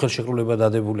თუ ხელშეკრულება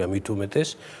დადებულია მით უმეტეს,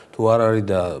 თუ არ არის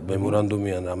და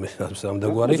მემორანდუმი ან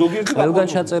ამდაგვარი, ყველგან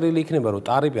ჩაწერილი იქნება, რომ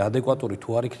ტარიფი ადეკვატური თუ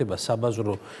არ იქნება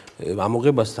საბაზრო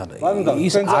ამოღებასთან,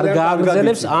 ის არ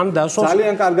გააგრძელებს ან დასვავს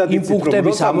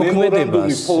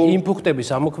იმპუნქტების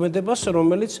ამოქმედებას,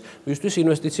 რომელიც მისთვის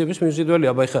ინვესტიციების მიმზიდველია.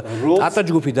 აბა ეხლა ტატა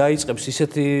ჯგუფი დაიწყებს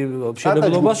ისეთი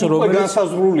მშენებლობას, რომელიც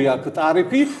განსაზღვრული აქვს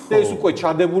ტარიფი და ეს უკვე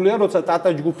ჩადებულია, როცა ტატა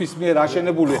ჯგუფის მიერ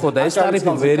აშენებული ხო და ეს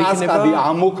ტარიფი ვერ იქნება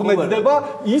ამოქმედება,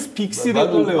 ის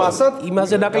ფიქსირებულ ფასად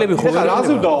იმაზე ნაკლები ხო ვერ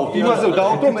იქნება. იმაზე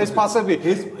დავთ, რომ ეს ფასები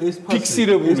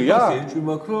ფიქსირებულია. ეჭვი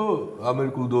მაქვს, რომ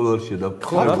ამერიკულ დოლარშია და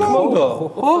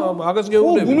ხო, მაგას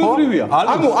გეუბნები. ბუნებრივია.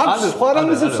 ანუ აქ სხვა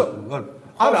რამეზებს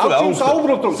არ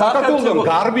საუბრობთ, რომ საქართველოსთან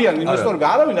გარბიან ინვესტორები,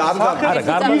 არავინ არ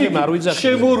გარბიან, არ ვიძახი.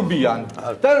 შემორბიან.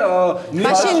 და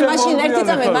მაშინ ერთი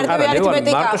წამი მარტივი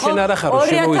არითმეტიკა, ხო?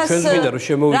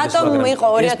 2000 რატომ იყო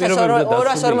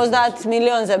 2250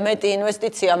 მილიონზე მეტი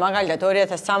ინვესტიცია მაგალითად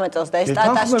 2013 წელს და ეს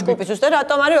ტატას ჯგუფის უსტერ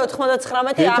რატომ არის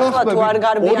 99 ახლა თუ არ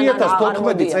გარბიან ან არ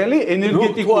 2014 წელი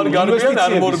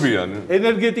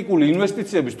ენერგეტიკული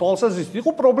ინვესტიციების თვალსაზრისით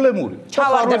იყო პრობლემური.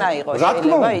 ჩავარდნა იყო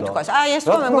შეიძლება ითქვას. აი ეს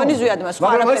თქო მე მგონი ზვიადმა სხვა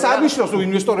მაგრამ ეს არ ნიშნავს, რომ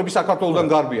ინვესტორები საქართველოსთან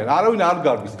გარბიან. არავინ არ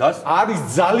გარბის. არის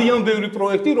ძალიან ბევრი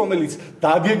პროექტი, რომელიც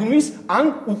დაგეგმვის ან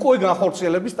უკვე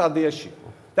განხორციელების სტადიაშია.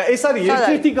 და ეს არის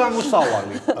ერთ-ერთი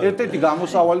გამოსავალი. ერთ-ერთი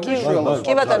გამოსავალი და შუალას.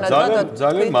 კი ბატონო,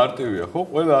 ძალიან მარტივია, ხო?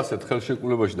 ყველა ასეთ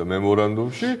ხელშეკრულებაში და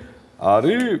მემორანდუმში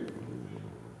არის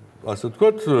ასე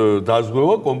ვთქვათ,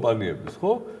 დაზღვევა კომპანიების,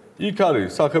 ხო? იქ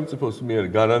არის სახელმწიფოს მიერ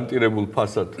გარანტირებულ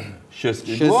ფასად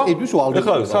შესყიდვა.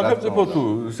 ეხლა სახელმწიფო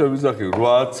თუ ისე ვიზახი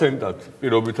 8 ცენტად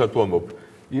პირობითად ვამბობ,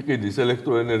 იყიდის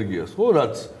ელექტროენერგიას, ხო,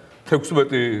 რაც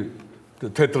 16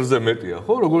 თეთრზე მეტია,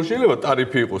 ხო? როგორ შეიძლება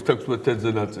ტარიფი იყოს 16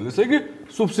 თეთრზე ნაწილი? ესე იგი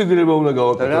სუბსიდირება უნდა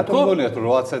გავაკეთოთ, ხო? რატომ გონიათ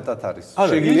 8 ცენტად არის?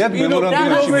 შეგიძლიათ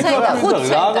მემორანდუმში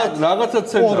რაღაცა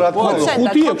ცენტად, ხო?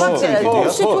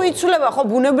 5 თუ იცვლება, ხო,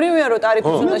 ბუნებრივია რომ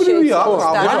ტარიფიც უნდა შეიცვალოს.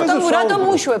 რატომ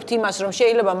უშვებთ იმას, რომ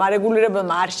შეიძლება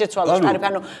მარეგულირებელმა არ შეცვალოს ტარიფი,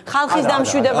 ანუ ხალხის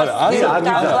დამშვიდებას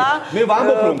ახლა მე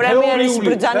ვამბობ, რომ პრემიერის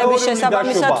ბრძანების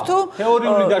შესაბამისად თუ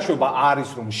თეორიული დაშვება არის,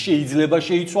 რომ შეიძლება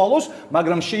შეიცვალოს,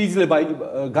 მაგრამ შეიძლება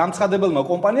გამცხადებელმა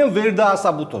კომპანიამ ვერ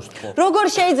დაასაბუთოს. როგორ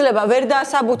შეიძლება ვერ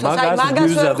დაასაბუთოს? აი მაგას ვერ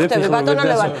ხვდები ბატონო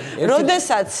ლევან.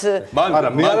 როდესაც არა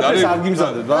მე არაფერს არ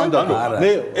გიმზადებ, ბატონო.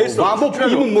 მე ეს ვამბობ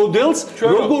იმ მოდელს,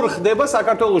 როგორ ხდება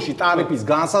საქართველოში ტარიფის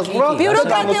განსაზღვრა.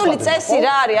 ბიუროკრატიული წესი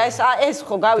რა არის? ეს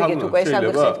ხო გავიგეთ უკვე ეს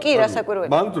აგვიხსენეთ. კი, რასაკვირველია.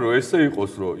 მანდ რომ ესე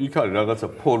იყოს, რომ იქ არის რაღაცა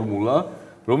ფორმულა,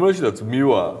 რომელშიც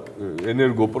მივა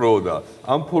ენერგოპრო და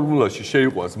ამ ფორმულაში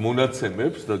შეიყვანს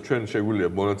მონაცემებს და ჩვენ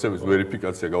შეგვიძლია მონაცემის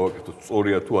ვერიფიკაცია გავაკეთოთ,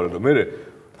 სწორია თუ არა და მე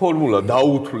ფორმულა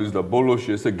დაუთვლის და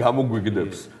ბოლოში ესე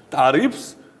გამოგვიგდებს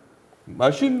ტარიფს,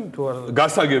 მაშინ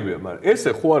გასაგებია, მაგრამ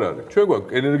ესე ხო არ არის. ჩვენ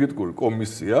გვაქვს ენერგეტიკული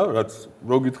კომისია, რაც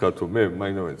რო გითხრათ, რომ მე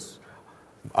მაინც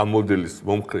ამ მოდელის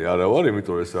მომხრე არა ვარ,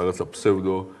 იმიტომ რომ ეს რაღაცა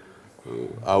ფსევდო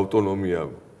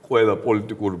ავტონომია ყველა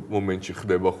პოლიტიკურ მომენტში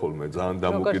ხდება ხოლმე ძალიან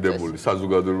დამოკიდებული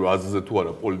საზოგადოებრივ აზრზე თუ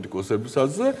არა პოლიტიკოსების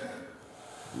აზრზე.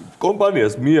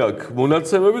 კომპანიას მიაქვს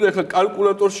მონაცემები და ეხლა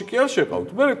კალკულატორში კი არ შეყავთ.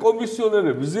 მე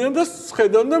კომისიონერები ზიან და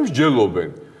სხედან და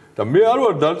მსჯელობენ. და მე არ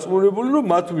ვარ დარწმუნებული, რომ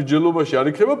მათ მსჯელობაში არ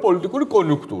იქნება პოლიტიკური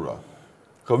კონიუნქტურა.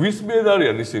 ხა ვის მიერ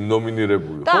არიან ისინი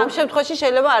ნომინირებული, და ამ შემთხვევაში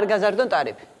შეიძლება არ გაზარდონ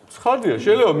ტარიფი. ცხადია,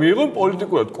 შეიძლება მიიღონ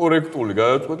პოლიტიკურად კორექტული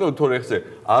გადაწყვეტა, თორე ხზე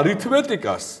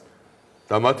არითმეტიკას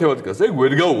და მათემატიკას ეგ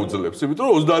ვერ გაუძლებს, იმიტომ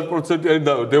რომ 30%-იანი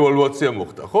დევალვაცია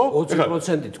მოხდა, ხო?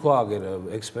 20% თქვა აგერ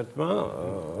ექსპერტმა,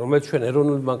 რომელიც ჩვენ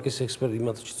ეროვნული ბანკის ექსპერტი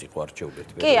იმათში იყო არჩეულეთ.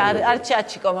 კი,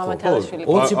 არჩიაჩიკო მამათალაშვილი.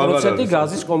 20%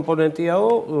 გაზის კომპონენტიაო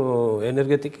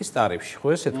ენერგეტიკის ტარიფში, ხო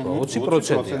ესე თქვა,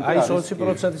 20%. აი ეს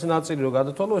 20%-ის ნაწილი რო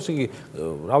გადათვალო, ესე იგი,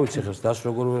 რა ვიცი ხეს დას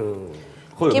როგორ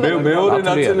ხო, მეორე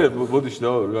ნაწილი, ბოდიში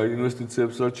და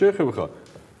ინვესტიციებს რაც შეეხება ხა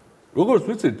როგორც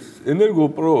ვიცით,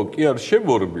 ენერგოპრო კი არ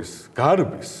შემორბის,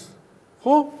 გარბის.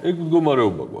 ხო? ეგ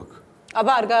მდგომარეობა გვაქვს.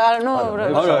 აბა არა,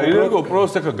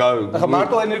 ენერგოპროს ახლა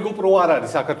მარტო ენერგოპრო არ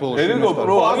არის საქართველოს.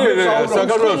 ენერგოპრო არის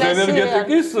საქართველოს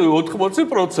ენერგეტიკის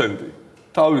 80%.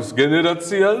 თავის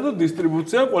გენერაცია და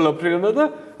დისტრიბუცია ყველაფრიანად და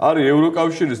არის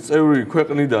ევროკავშირის წევრი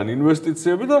ქვეყნიდან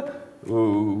ინვესტიციები და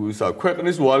ისა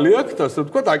ქვეყნის ვალი აქვს, ასე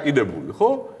ვთქვათ, აკიდებული, ხო?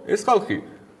 ეს ხალხი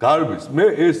გარბის, მე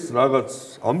ეს რაღაც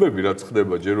ამბები რაც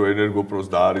ხდება ჯერ რომ ენერგოპროს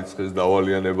დაარიცხეს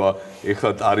დავალიანება,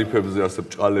 ეხლა ტარიფებზე ასე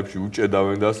ბჭყალებში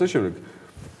უჭედავენ და ასე შემდეგ.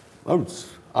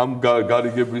 ამ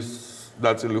გარიგების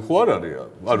ნაწილი ხო არ არის?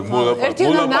 ანუ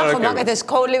მოლაპარაკება. მაგათეს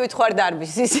ქოვლივით ხوار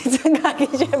დარბის, ისიც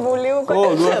გაგიჟებული უკვე. ხო,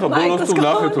 ნუ ახლა ბოლოს თუ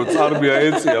ნახეთ რომ წარბია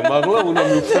ეწია, მაგლა უნდა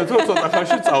მივხვდეთ რომ ცოტა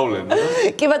ხანში წავლენ.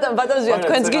 კი ბატონო ზია,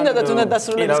 თქვენს გინდათ უნდა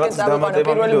დასრულებისკენ წავიყვანო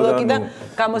პირველი ბლოკი და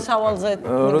გამოსავალზე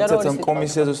როდესაც ამ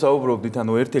კომისიაზე საუბრობდით,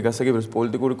 ანუ ერთი გასაგებია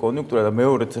პოლიტიკური კონიუნქტურა და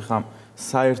მეორეც ახლა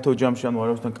საერთო ჯამში ანუ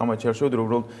არავისთან კამათში არ შევედი, რომ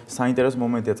უბრალოდ საინტერესო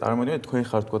მომენტია წარმოვიდგინეთ, თქვენ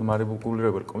ხართ თქვა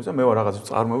მარეგულირებელი კომისია, მე ვარ რაღაც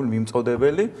წარმოებული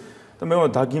მიმწოდებელი და მე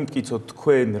დაგიმტკიცოთ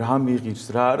თქვენ რა მიღირს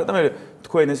რა არა და მე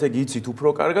თქვენ ესე იგი იცით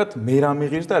უფრო კარგად მე რა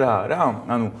მიღირს და რა არა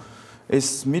ანუ ეს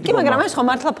მიდგომა კი მაგრამ ეს ხო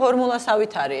მართლა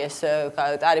ფორმულასავით არის ეს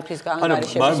ტარიფის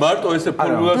განგარიშების მარტო ესე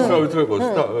ფორმულასავით რო იყოს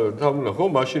თამულა ხო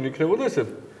მაშინ იქნებოდა ესე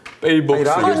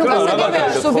პეიბოქსი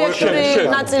სუბიექტური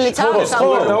ნაწილიც აქვს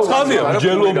ხალხია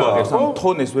ჯელობა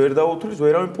თონეს ვერ დაუთვლის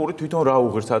ვერავინ პური თვითონ რა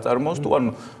უღირს აწარმოოს თუ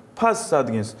ანუ ფასს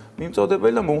ადგენს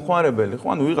მიმწოდებელი და მომხმარებელი ხო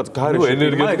ანუ ვიღაც გარეშე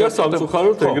ენერგეტიკა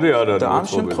სამწუხაროდ ეგრე არ არის და ამ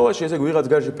შემთხვევაში ესე იგი ვიღაც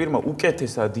გარეშე პირმა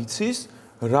უკეთესად იცის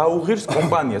რა უღირს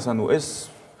კომპანიას ანუ ეს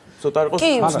ცოტა არ იყოს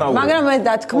ფასნაური მაგრამ მე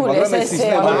დათქმული ეს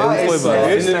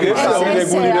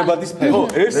რეგულირებადი სფერო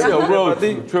ესეა უბრალოდ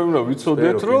ჩვენ უნდა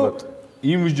ვიცოდეთ რომ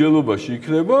იმ მსჯელობაში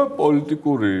იქნება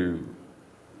პოლიტიკური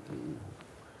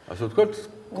ასე ვთქვათ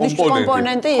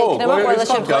კომპონენტი იქნება ყველა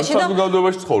შემთხვევაში და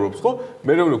საზოგადოებაში ცხოვრობს ხო?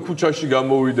 მე რომ ქუჩაში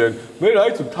გამოვიდენ, მე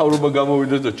რაიც მთავრობა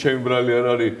გამოვიდეს და ჩემი ბრალი არ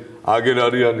არის აგერ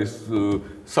არიანის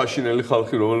საშინელი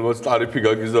ხალხი რომელმაც ტარიფი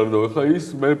გაგიზარდო ხა ის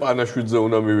მე პანაშვიდზე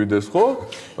უნდა მივიდეს ხო?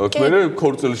 მე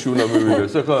ქორწილში უნდა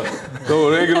მივიდეს ხა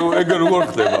ეგ როგორ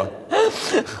ხდება?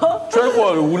 ჩვენ ხო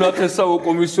უნათესავო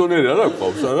კომისიონერი არა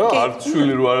ყავს არა? არც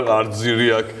შვილი რო არ ძირი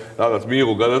აქვს რაღაც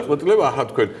მიიღო გადაწყვეტილება ახლა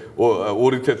თქვენ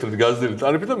ორი თეთრით გაზრდილი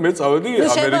ტარიფი და მე წავედი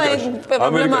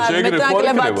ამერიკაში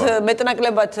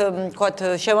მეტნაკლებად ვთქვათ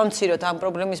შევამციროთ ამ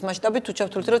პრობლემის მასშტაბით თუ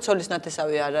ჩავთვლით რომ ცოლის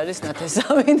ნათესავი არ არის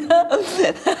ნათესავი და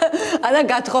ანა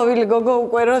გათხოვილი გოგო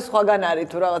უკვე რო სხვაგან არის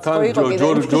თუ რაღაც ხო იყო კიდე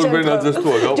ჯორბენაძეს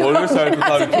თუა გაყოლე საერთოდ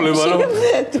ტარიფულება რომ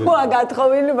თუა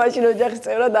გათხოვილი მაშინ ოჯახის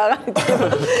წევრად აღარ იქნება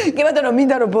კი ბატონო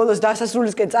მინდა რომ ბოლოს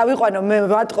დასასრულისკენ წავიყვანო მე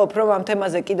ვატყობ რომ ამ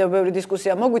თემაზე კიდევ ბევრი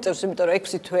დისკუსია მოგვიწევს იმიტომ რომ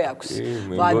 6 თვე აქვს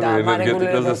ვადა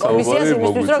მარეგულირებელ კომისიას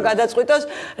იმისთვის რომ გადაწყვიტოს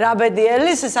რა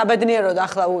ბედიელის საბედნიეროდ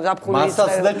ახლა ზაფხულის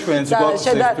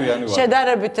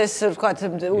შედარებით ეს ვთქვათ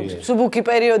სუბუქი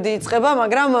პერიოდი იწყება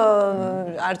მაგრამ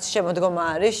არც შემოდგომა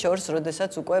არის შორს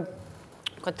როდესაც უკვე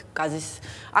ვთქვათ გაზის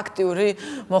აქტიური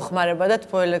მოხმარება და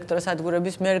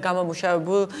თბოელექტროსადგურების მიერ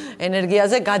გამომუშავებულ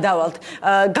ენერგიაზე გადავალთ.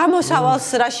 გამოსავალს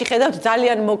რაში ხედავთ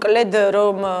ძალიან მოკლედ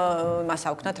რომ მას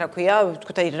აქვთ რა ქვია,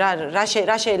 ვთქვათ რა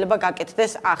შეიძლება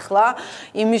გაკეთდეს ახლა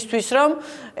იმისთვის რომ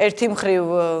ერთი მხრივ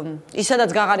ისედაც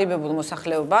გაღარიბებულ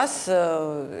მოსახლეობას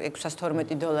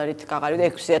 $612 გაღარიბდა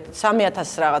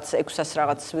 3000 რაღაც 600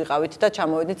 რაღაც ვიყავით და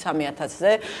ჩამოვედით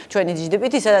 3000-ზე ჩვენი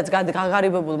GDP-ით ისედაც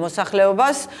გაღარიბებულ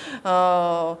მოსახლეობას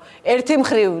ერთი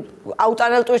მხრივ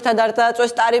აუტანელ ტვირთად არ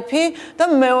დააწვეს ტარიფი და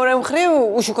მეორე მხრივ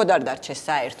უშუქოდ არ დარჩეს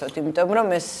საერთოდ, იმიტომ რომ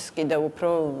ეს კიდევ უფრო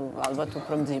ალბათ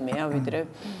უფრო მძიმეა ვიდრე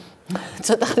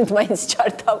ცოტა ხნით მაინც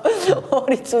ჩართავ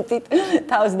 2 წუთით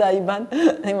თავს დაიბან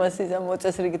იმას ისა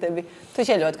მოწესრიგდები. თუ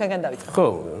შეიძლება თქვენგან დავიწყოთ. ხო,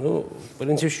 ნუ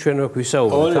პრინციპში ჩვენ აქ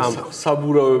ვისაუბრეთ ამ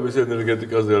საბურავების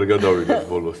ენერგეტიკაზე არ გადავიდეთ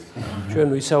ბოლოს. ჩვენ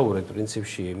ვისაუბრეთ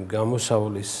პრინციპში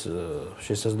გამოსავლის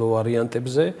შესაძლო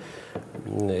ვარიანტებზე.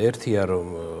 ერთია რომ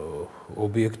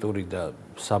ობიექტური და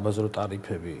საბაზრო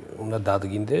ტარიფები უნდა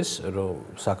დადგინდეს, რომ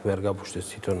საქმე არ გაფუჭდეს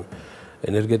თვითონ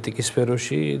ენერგეტიკის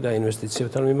სფეროში და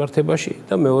ინვესტიციებთან მიმართებაში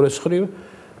და მეორე მხრივ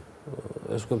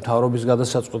ეს უკვე მთავრობის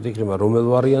გადასაწყვეტი იქნება რომელ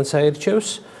ვარიანტს აერჩევს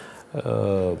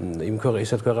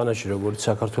ისეთ ქვეყანაში როგორც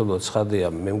საქართველოს ცხადია,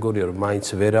 მე მგონია რომ მაინც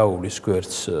ვერაულის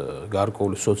გვერდს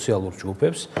გარკვეული სოციალურ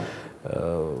ჯგუფებს.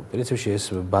 პრინციპში ეს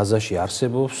ბაზაში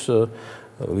არსებობს,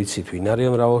 ვიცით, ვინ არის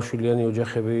მრავალშვილიანი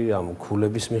ოჯახები, ამ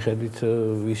ქულების მიხედვით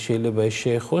ვის შეიძლება ეს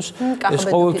შეეხოს. ეს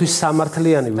ყოველთვის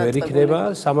სამართლიანი ვერ იქნება,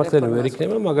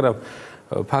 მაგრამ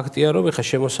ფაქტია, რომ ეხა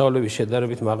შემოსავლების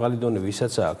შედარებით მაღალი დონე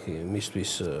ვისაც აქვს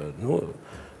მისთვის,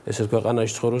 ესეთ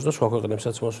ქვეყანაში ცხოვრობს და სხვა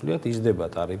ქვეყნებსაც მოსულიათ იზრდება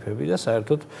ტარიფები და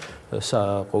საერთოდ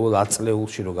ყოველ 10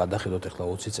 წლეულში რო გადახედოთ ახლა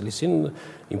 20 წლის წინ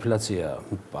ინფლაცია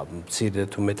მცირე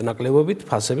თუ მეტნაკლებობით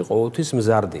ფასები ყოველთვის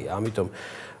მზარდია. ამიტომ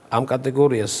ამ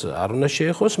კატეგორიას არ უნდა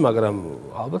შეეხოს, მაგრამ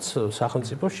ალბათ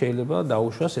სახელმწიფო შეიძლება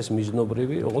დაუშვას ეს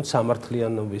მიზნობრივი, როგორც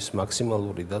სამართლიანობის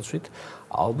მაქსიმალური დაცვით,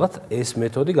 ალბათ ეს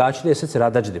მეთოდი გააჩნია, ესეც რა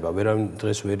დაჯდება, ვერავინ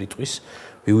დღეს ვერ იტყვის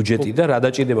ბიუჯეტი და რა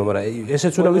დაჭირდება, მაგრამ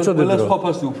ესეც უნდა ვიცოდეთ, რომ ყველა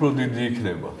ფასი უფრო დიდი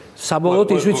იქნება. საბოლოოდ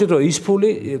ის ვიცით, რომ ის ფული,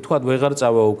 თქვათ, ვეღარ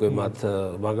წავა უკვე მათ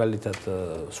მაგალითად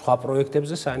სხვა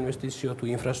პროექტებზე, საინვესტიციო თუ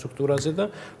ინფრასტრუქტურაზე და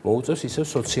მოუწევს ისევ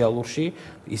სოციალურში,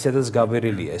 ისედაც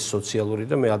გაბერილია ეს სოციალური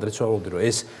და მე ადრეც ვამბობდი, რომ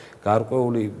ეს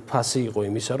გარკვეული ფასი იყო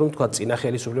იმისა, რომ თქვათ, წინა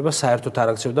ხელისუფლება საერთოდ არ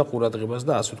აქცევდა ყურადღებას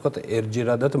და ასე ვთქვათ,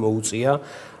 ერთჯერადად მოუწია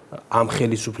ამ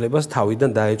ხელისუფლებას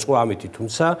თავიდან დაეწყო ამითი,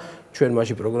 თუმცა ჩვენ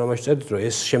მაშინ პროგრამაში წერდით, რომ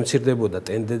ეს შემცირდებოდა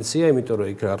ტენდენცია, იმიტომ რომ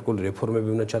იქ გარკვეული რეფორმები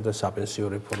უნდა ჩადოს, საპენსიო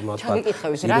რეფორმა, თქვა.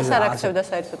 ჩაგიკითხების, რას არ აქცევდა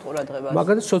საერთოდ ყურადღებას?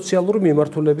 მაგალითად, სოციალური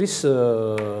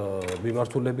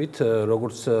მიმართულებით,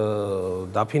 როგორც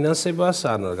დაფინანსებას,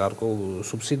 ან გარკვეულ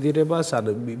სუბსიდირებას, ან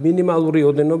მინიმალური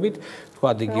ოდენობით,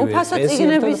 თქვა, იგივე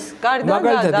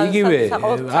მაგალითად, იგივე,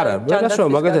 არა,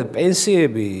 მაგალითად,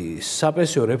 პენსიები,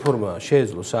 საპენსიო რეფორმა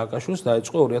შეეძლო სააკაშვილს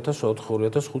დაეწყო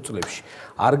 2004-2005 წლებში.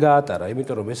 არ გაატარა,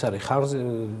 იმიტომ რომ ეს არის ხარჯზე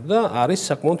და არის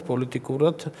საკმაოდ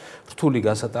პოლიტიკურად რთული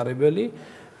გასატარებელი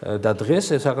და დღეს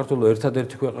საქართველოს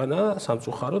ერთადერთი ქვეყანაა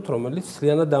სამწუხაროდ, რომელიც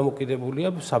ძალიანად დამოკიდებულია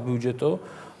საბიუჯეტო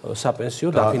საპენსიო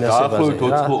დაფინანსებაზე.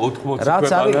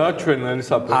 რაც არის ჩვენი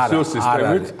საპენსიო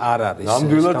სისტემით, არ არის.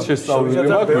 ნამდვილად შესწავლილი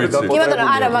მაქვს, ვიცი. კი ბატონო,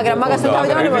 არა, მაგრამ მაგას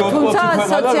თავიდანვე, თუმცა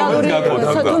სოციალური,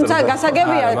 თუმცა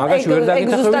გასაგებია,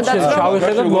 ზუსტადაც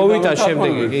შავიხედოთ მოვიდა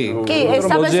შემდეგი, კი. კი, ეს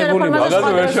საპენსიო რეფორმაზე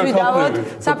სხვა დროს ვიდაოთ,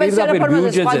 საპენსიო რეფორმაზე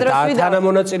სხვა დროს ვიდაოთ.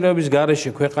 თანამონაწილეობის გარეშე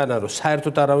ქვეყანა, რომ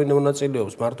საერთოდ არავინ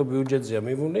მონაწილეობს, მარტო ბიუჯეტზეა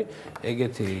მიმუნი,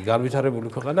 ეგეთი განვითარებული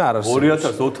ქვეყანა არ არსებობს.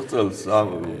 2004 წელს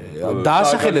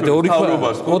დაასახელეთ ორი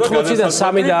ქვეყანა 80-დან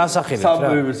 3 დაასახელეთ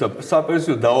რა.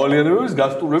 საპენსიო დავალიერებების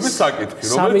გასტურების საკითხი,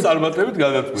 რომელიც წარმატებით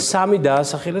გადაწყვიტა. 3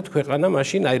 დაასახელეთ ქვეყანა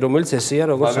მაშინ, აი რომელიც ესეა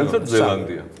როგორც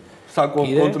ზელანდია.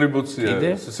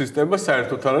 საკონტრიბუციო სისტემა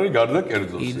საერთოდ არ არის გარდა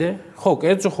კერძოს. კიდე? ხო,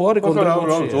 კერძო ხო არის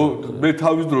კონტრიბუცია. მე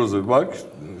თავის დროზე მაქვს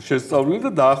შესწავლილი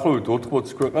და დაახლოებით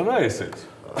 80 ქვეყანა ესეც.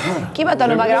 კი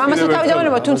ბატონო, მაგრამ ამასაც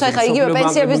თავიდანვე, თუმცა ხა იგივე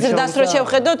პენსიების ზრდას რო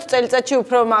შევხედოთ, წელიწადში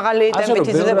უფრო მაღალი ტემპით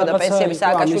იზრდებოდა პენსიები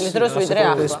სააკაშვილის დროს ვიდრე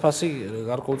ახლა. ეს ფასი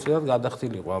გარკვეულწილად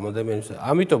გადახდილიყო ამ ადამიანისთვის.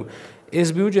 ამიტომ ეს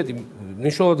ბიუჯეტი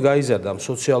მნიშვნელოვნად გაიზარდა ამ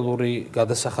სოციალური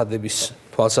გადასახადების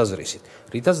თვალსაზრისით.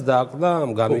 რითაც დააკვდა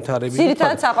ამ განვითარების.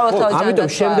 ძირითადად საყოველთაო ჯანდაცვა. ამიტომ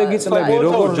შემდეგი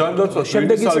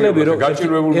წლები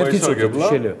გაჭირვებულმა ისაგებლა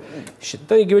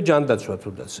და იგივე ჯანდაცვა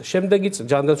თუნდაც. შემდეგი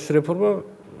ჯანდაცვის რეფორმა,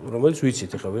 რომელიც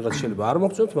ვიცით, ახლა ვიღაც შეიძლება არ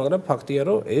მოგწონთ, მაგრამ ფაქტია,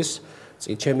 რომ ეს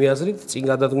ჩემი აზრით წინ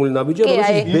გადადგმული ნაბიჯია,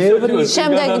 რომელიც ბევრი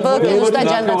შემდეგი ბლოკი ზუსტად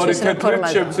ჯანდაცვის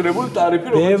რეფორმაა. შემცირებული ტარიფი,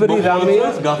 ბევრი რამეა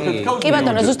გახეთქავს. კი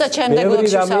ბატონო, ზუსტად შემდეგ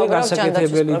ბლოკში საუბრობთ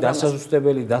გასაკეთებელი,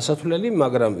 დასაზუსტებელი, დასათვლელი,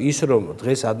 მაგრამ ის რომ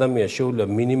დღეს ადამიანს შეუძლია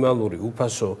მინიმალური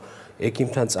უფასო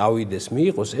ექიმთან წავიდეს,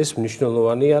 მიიღოს, ეს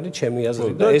მნიშვნელოვანი არის ჩემი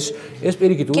აზრით და ეს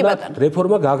პირიქით უნდა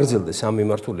რეფორმა გაგრძელდეს ამ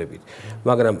მიმართულებით.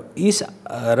 მაგრამ ის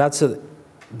რაც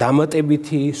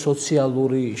დამატებითი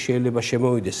სოციალური შეიძლება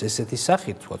შემოვიდეს ესეთი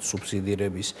სახით, თქვა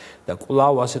სუბსიდირების და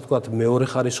კვლავ ასე თქვა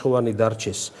მეორეხარისხოვანი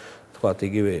დარჩეს, თქვა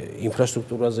იგივე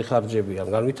ინფრასტრუქტურაზე ხარჯები ან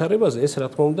განვითარებაზე, ეს რა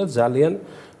თქმა უნდა ძალიან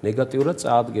ნეგატიურად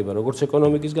წაადგება როგორც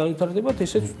ეკონომიკის განვითარებად,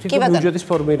 ისე თვითონ ბიუჯეტის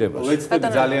ფორმირებას. ვეცდები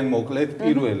ძალიან მოკლედ,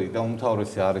 პირველი და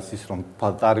უმთავრესი არის ის, რომ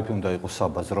ტარიფი უნდა იყოს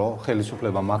საბაზრო,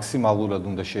 ხელისუფლება მაქსიმალურად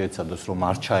უნდა შეეცადოს, რომ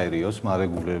არ ჩაერიოს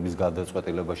მარეგულირების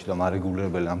გადაწყვეტილებაში და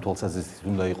მარეგულირებელი ამ თვალსაზრისით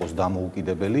უნდა იყოს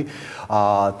დამოუკიდებელი.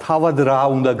 თავად რა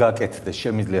უნდა გაკეთდეს,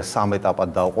 შემიძლია 3 ეტაპად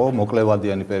დავყო,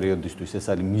 მოკლევადიანი პერიოდისთვის ეს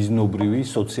არის მიზნობრივი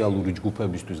სოციალური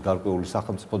ჯგუფებისთვის გარკვეული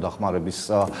სახელმწიფო დახმარების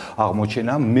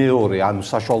აღმოჩენა, მეორე, ანუ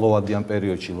საშუალოვადიან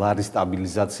პერიოდში ლარის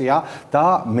სტაბილიზაცია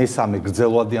და მესამე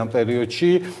გრძელვადიან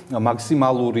პერიოდში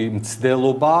მაქსიმალური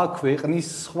მცდელობა ქვეყნის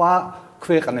სხვა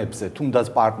ქვეყნებზე,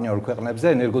 თუნდაც პარტნიორ ქვეყნებზე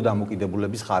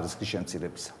ენერგოდამოკიდებულების ხარისხის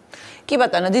შემცირებისა. კი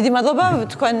ბატონო, დიდი მადლობა,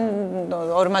 თქვენ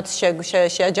ორმაც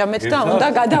შეაჯამეთ და უნდა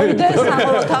გადავიდეთ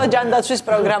საყოველთაო ჯანდაცვის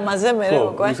პროგრამაზე, მე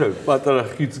უკვე. ისე პატარა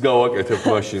ხიდს გავაკეთებ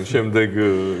მაშინ შემდეგ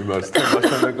იმას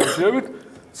თემასთან დაკავშირებით.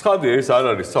 ცხადია ეს არ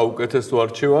არის საუკეთესო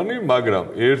არჩევანი, მაგრამ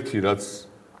ერთი რაც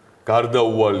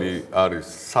გარდაუვალი არის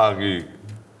საღი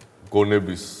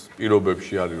გონების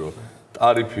პირობებში არის რომ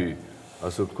ტარიფი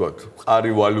ასე ვთქვათ,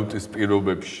 მყარი ვალუტის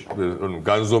პირობებში, ანუ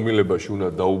განზომილებაში უნდა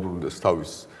დაუბრუნდეს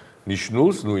თავის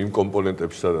ნიშნულს, იმ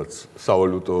კომპონენტებში, სადაც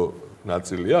სავალუტო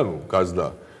ნაწილია, გაზდა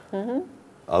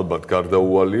ალბათ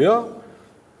გარდაუვალია,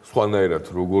 სხვანაირად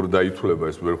როგორ დაითვლება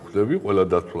ეს ვერ ხვდები, ყველა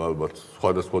დათვლა ალბათ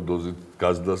სხვადასხვა დოზით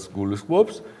გაზდას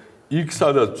გულისხმობს. იქ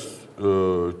სადაც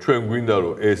ჩვენ გვინდა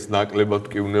რომ ეს ნაკლებად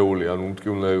მტკივნეული,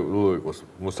 უმტკივნეულო იყოს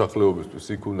მოსახლეობისთვის,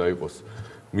 იქ უნდა იყოს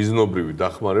მიზნობრივი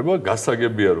დახმარება,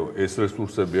 გასაგებია რომ ეს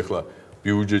რესურსები ახლა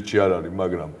ბიუჯეტში არ არის,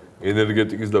 მაგრამ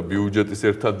ენერგეტიკის და ბიუჯეტის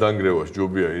ერთად დანგრევა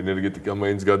ჯობია ენერგეტიკა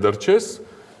მაინც გადარჩეს,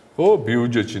 ხო,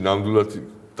 ბიუჯეტში ნამდვილად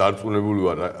დარწმუნებული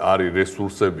ვარ არის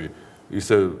რესურსები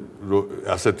ისე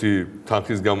ასეთი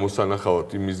თანხის გამოსანახავად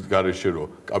იმის გარეშე რომ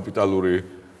კაპიტალური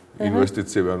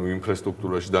ინვესტიციები,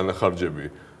 ინფრასტრუქტურაში დანახარჯები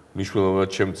მნიშვნელოვნად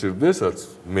შემცირდეს, რაც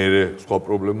მერე სხვა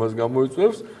პრობლემას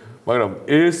გამოიწვევს. მაგრამ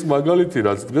ეს მაგალითი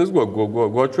რაც დღეს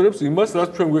გვაჩვენებს იმას, რაც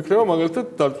ჩვენ გვექნება მაგალითად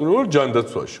დარწმუნებულად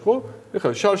ჯანდაცვაში, ხო?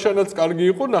 ეხლა შარშანაც კარგი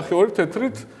იყო ნახევარი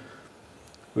თეთრით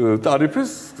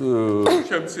ტარიფის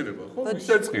შემცირება, ხო?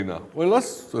 ისეწყინა. ყველას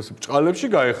ასე ბჭყალებში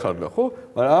გაეხარდა, ხო?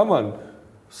 მაგრამ ამან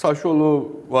საშუალო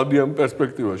ვადიან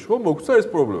პერსპექტივაში, ხო, მოგვცა ეს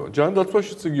პრობლემა.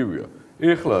 ჯანდაცვაშიც იგივეა.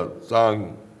 ეხლა ძალიან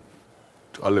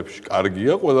ბჭყალებში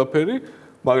კარგია ყველაფერი,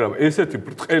 მაგრამ ესეთი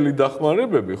ბრტყელი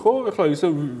დახმარებები, ხო, ეხლა ისე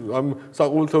ამ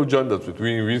საყოველთაო ჯანდაცვით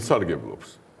ვინ სარგებლობს?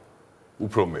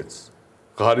 უფრო მეც.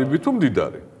 ღარიბი თუ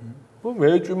მდიდარი? ხო, მე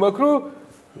ეჭვმაქ, რომ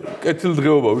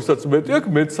კეთილდღეობა, ვისაც მეტი აქვს,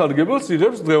 მეც სარგებელს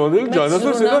იღებს დღევანდელი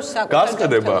ჯანდაცვის და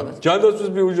გასყდება. ჯანდაცვის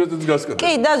ბიუჯეტიც გასყდება.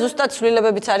 კი, და ზუსტად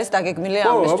ცვლილებებიც არის დაგეგმილი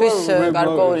ამისთვის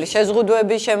გარკვეული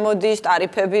შეზღუდვები შემოდის,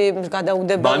 ტარიფები,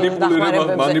 გადაუდებელი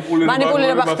დახმარებები.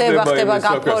 მანიპულირება ხდება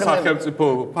გაფორმება. სახელმწიფო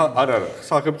არა,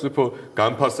 სახელმწიფო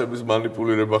განფასების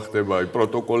მანიპულირება ხდება,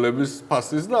 პროტოკოლების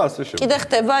ფასის და ასე შემდეგ. კიდე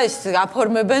ხდება ეს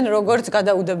აფორმებენ როგორც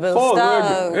გადაუდებელს და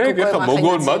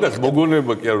მაგას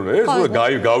მოგონება კი არ უნდა. ეს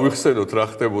გავიხსენოთ რა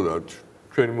ხდებოდა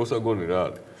ჩვენი მოსაგონი რა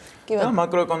არის. და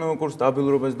მაკროეკონომიკურ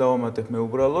სტაბილურობას დავამატებ მე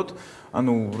უბრალოდ,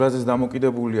 ანუ რაზეც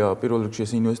დამოკიდებულია პირველ რიგში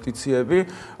ეს ინვესტიციები,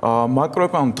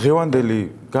 მაკროეკონომიკურ დღევანდელი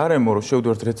გარემო რომ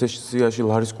შევდივართ რეცესიაში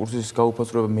ლარის კურსის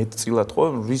გაუფასურება მეტწილად ხო,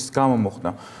 რის გამო მოხდა?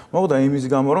 მოხდა იმის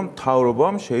გამო რომ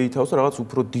მთავრობამ შეითავსა რაღაც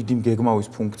უფრო დიდი გეგმავის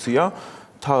ფუნქცია,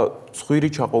 ცხვირი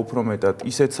ჩაყო უფრო მეტად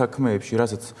ისეთ საქმეებში,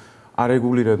 რასაც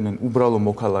არეგულირებდნენ უბრალო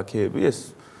მოქალაქეები, ეს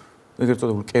ეგრეთ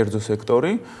წოდებული კერძო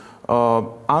სექტორი.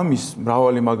 ამის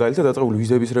მრავალი მაგალითია დაწყებული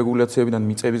ვიზების რეგულაციებიდან,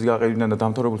 მიწების გაყიდვიდან და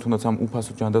დამთავრებული თუნდაც ამ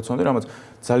უფასო ჯანდაცვამდე, რამაც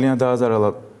ძალიან დააზარალა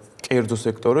კერძო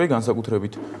სექტორი,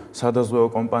 განსაკუთრებით სადაზღვევო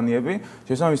კომპანიები.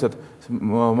 შესაბამისად,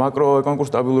 მაკროეკონომიკურ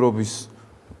სტაბილურობის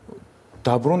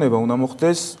დაბრუნება უნდა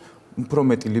მოხდეს უფრო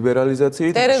მეტი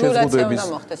ლიბერალიზაციით, შეზღუდვების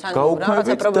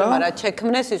გაუქმებით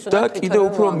და კიდე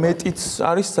უფრო მეტიც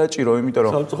არის საჭირო, იმიტომ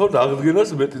რომ სამწუხაროდ აღდგენას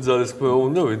მეტი ძალისხმევა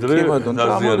უნდა ვიდრე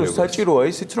დაზიანება. საჭიროა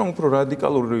ისიც რომ უფრო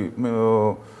რადიკალური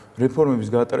რეფორმების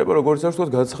გატარება, როგორც არ ვთქვათ,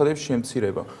 გადაწყვეტილების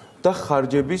შემცირება და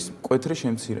ხარჯების მკვეთრი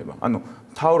შემცირება. ანუ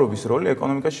მთავრობის როლი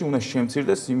ეკონომიკაში უნდა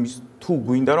შემცირდეს იმის თუ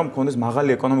გვინდა რომ მქონდეს მაღალი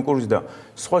ეკონომიკური ზრდა.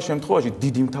 სხვა შემთხვევაში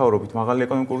დიდი მთავრობით მაღალი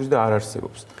ეკონომიკური ზრდა არ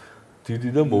არსებობს. დიდი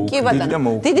და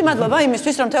მოუქცევი. დიდი მადლობა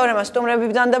იმისთვის, რომ თეორემას სტუმრები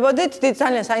დანდებოდით.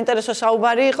 ძალიან საინტერესო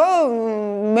საუბარი იყო.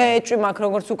 მე ეჭვმაქ,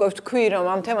 როგორც უკვე ვთქვი, რომ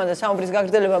ამ თემაზე საუბრის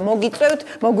გაგრძელება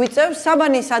მოგვიწევს.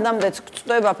 საბანის ადამიანს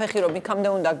გწვდება ფეხი, რომ იქამდე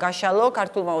უნდა გაშალო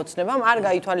ქართულმა ოცნებამ, არ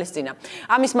გაითვალისწინა.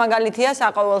 ამის მაგალითია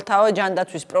საყოველთაო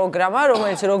ჯანდაცვის პროგრამა,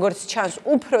 რომელიც როგორც ჩანს,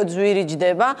 უფრო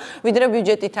ძვირიჯდება, ვიდრე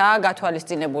ბიუჯეტითაა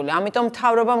გათვალისწინებული. ამიტომ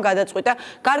მთავრობამ გადაწყვიტა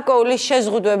გარკვეული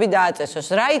შეზღუდვები დააწესოს.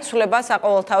 რა იცვლება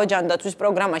საყოველთაო ჯანდაცვის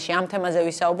პროგრამაში? ამ თემაზე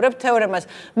ვისაუბრებთ თეორემას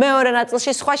მეორე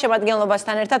ნაწილში სხვა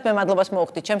შემადგენლობასთან ერთად. მე მადლობას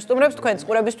მოუხდით ჩემს სტუმრებს თქვენს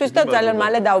ყურებისთვის და ძალიან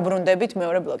მალე დავბრუნდებით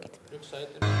მეორე ბლოკით.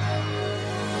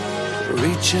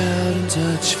 Reach out and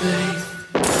touch faith.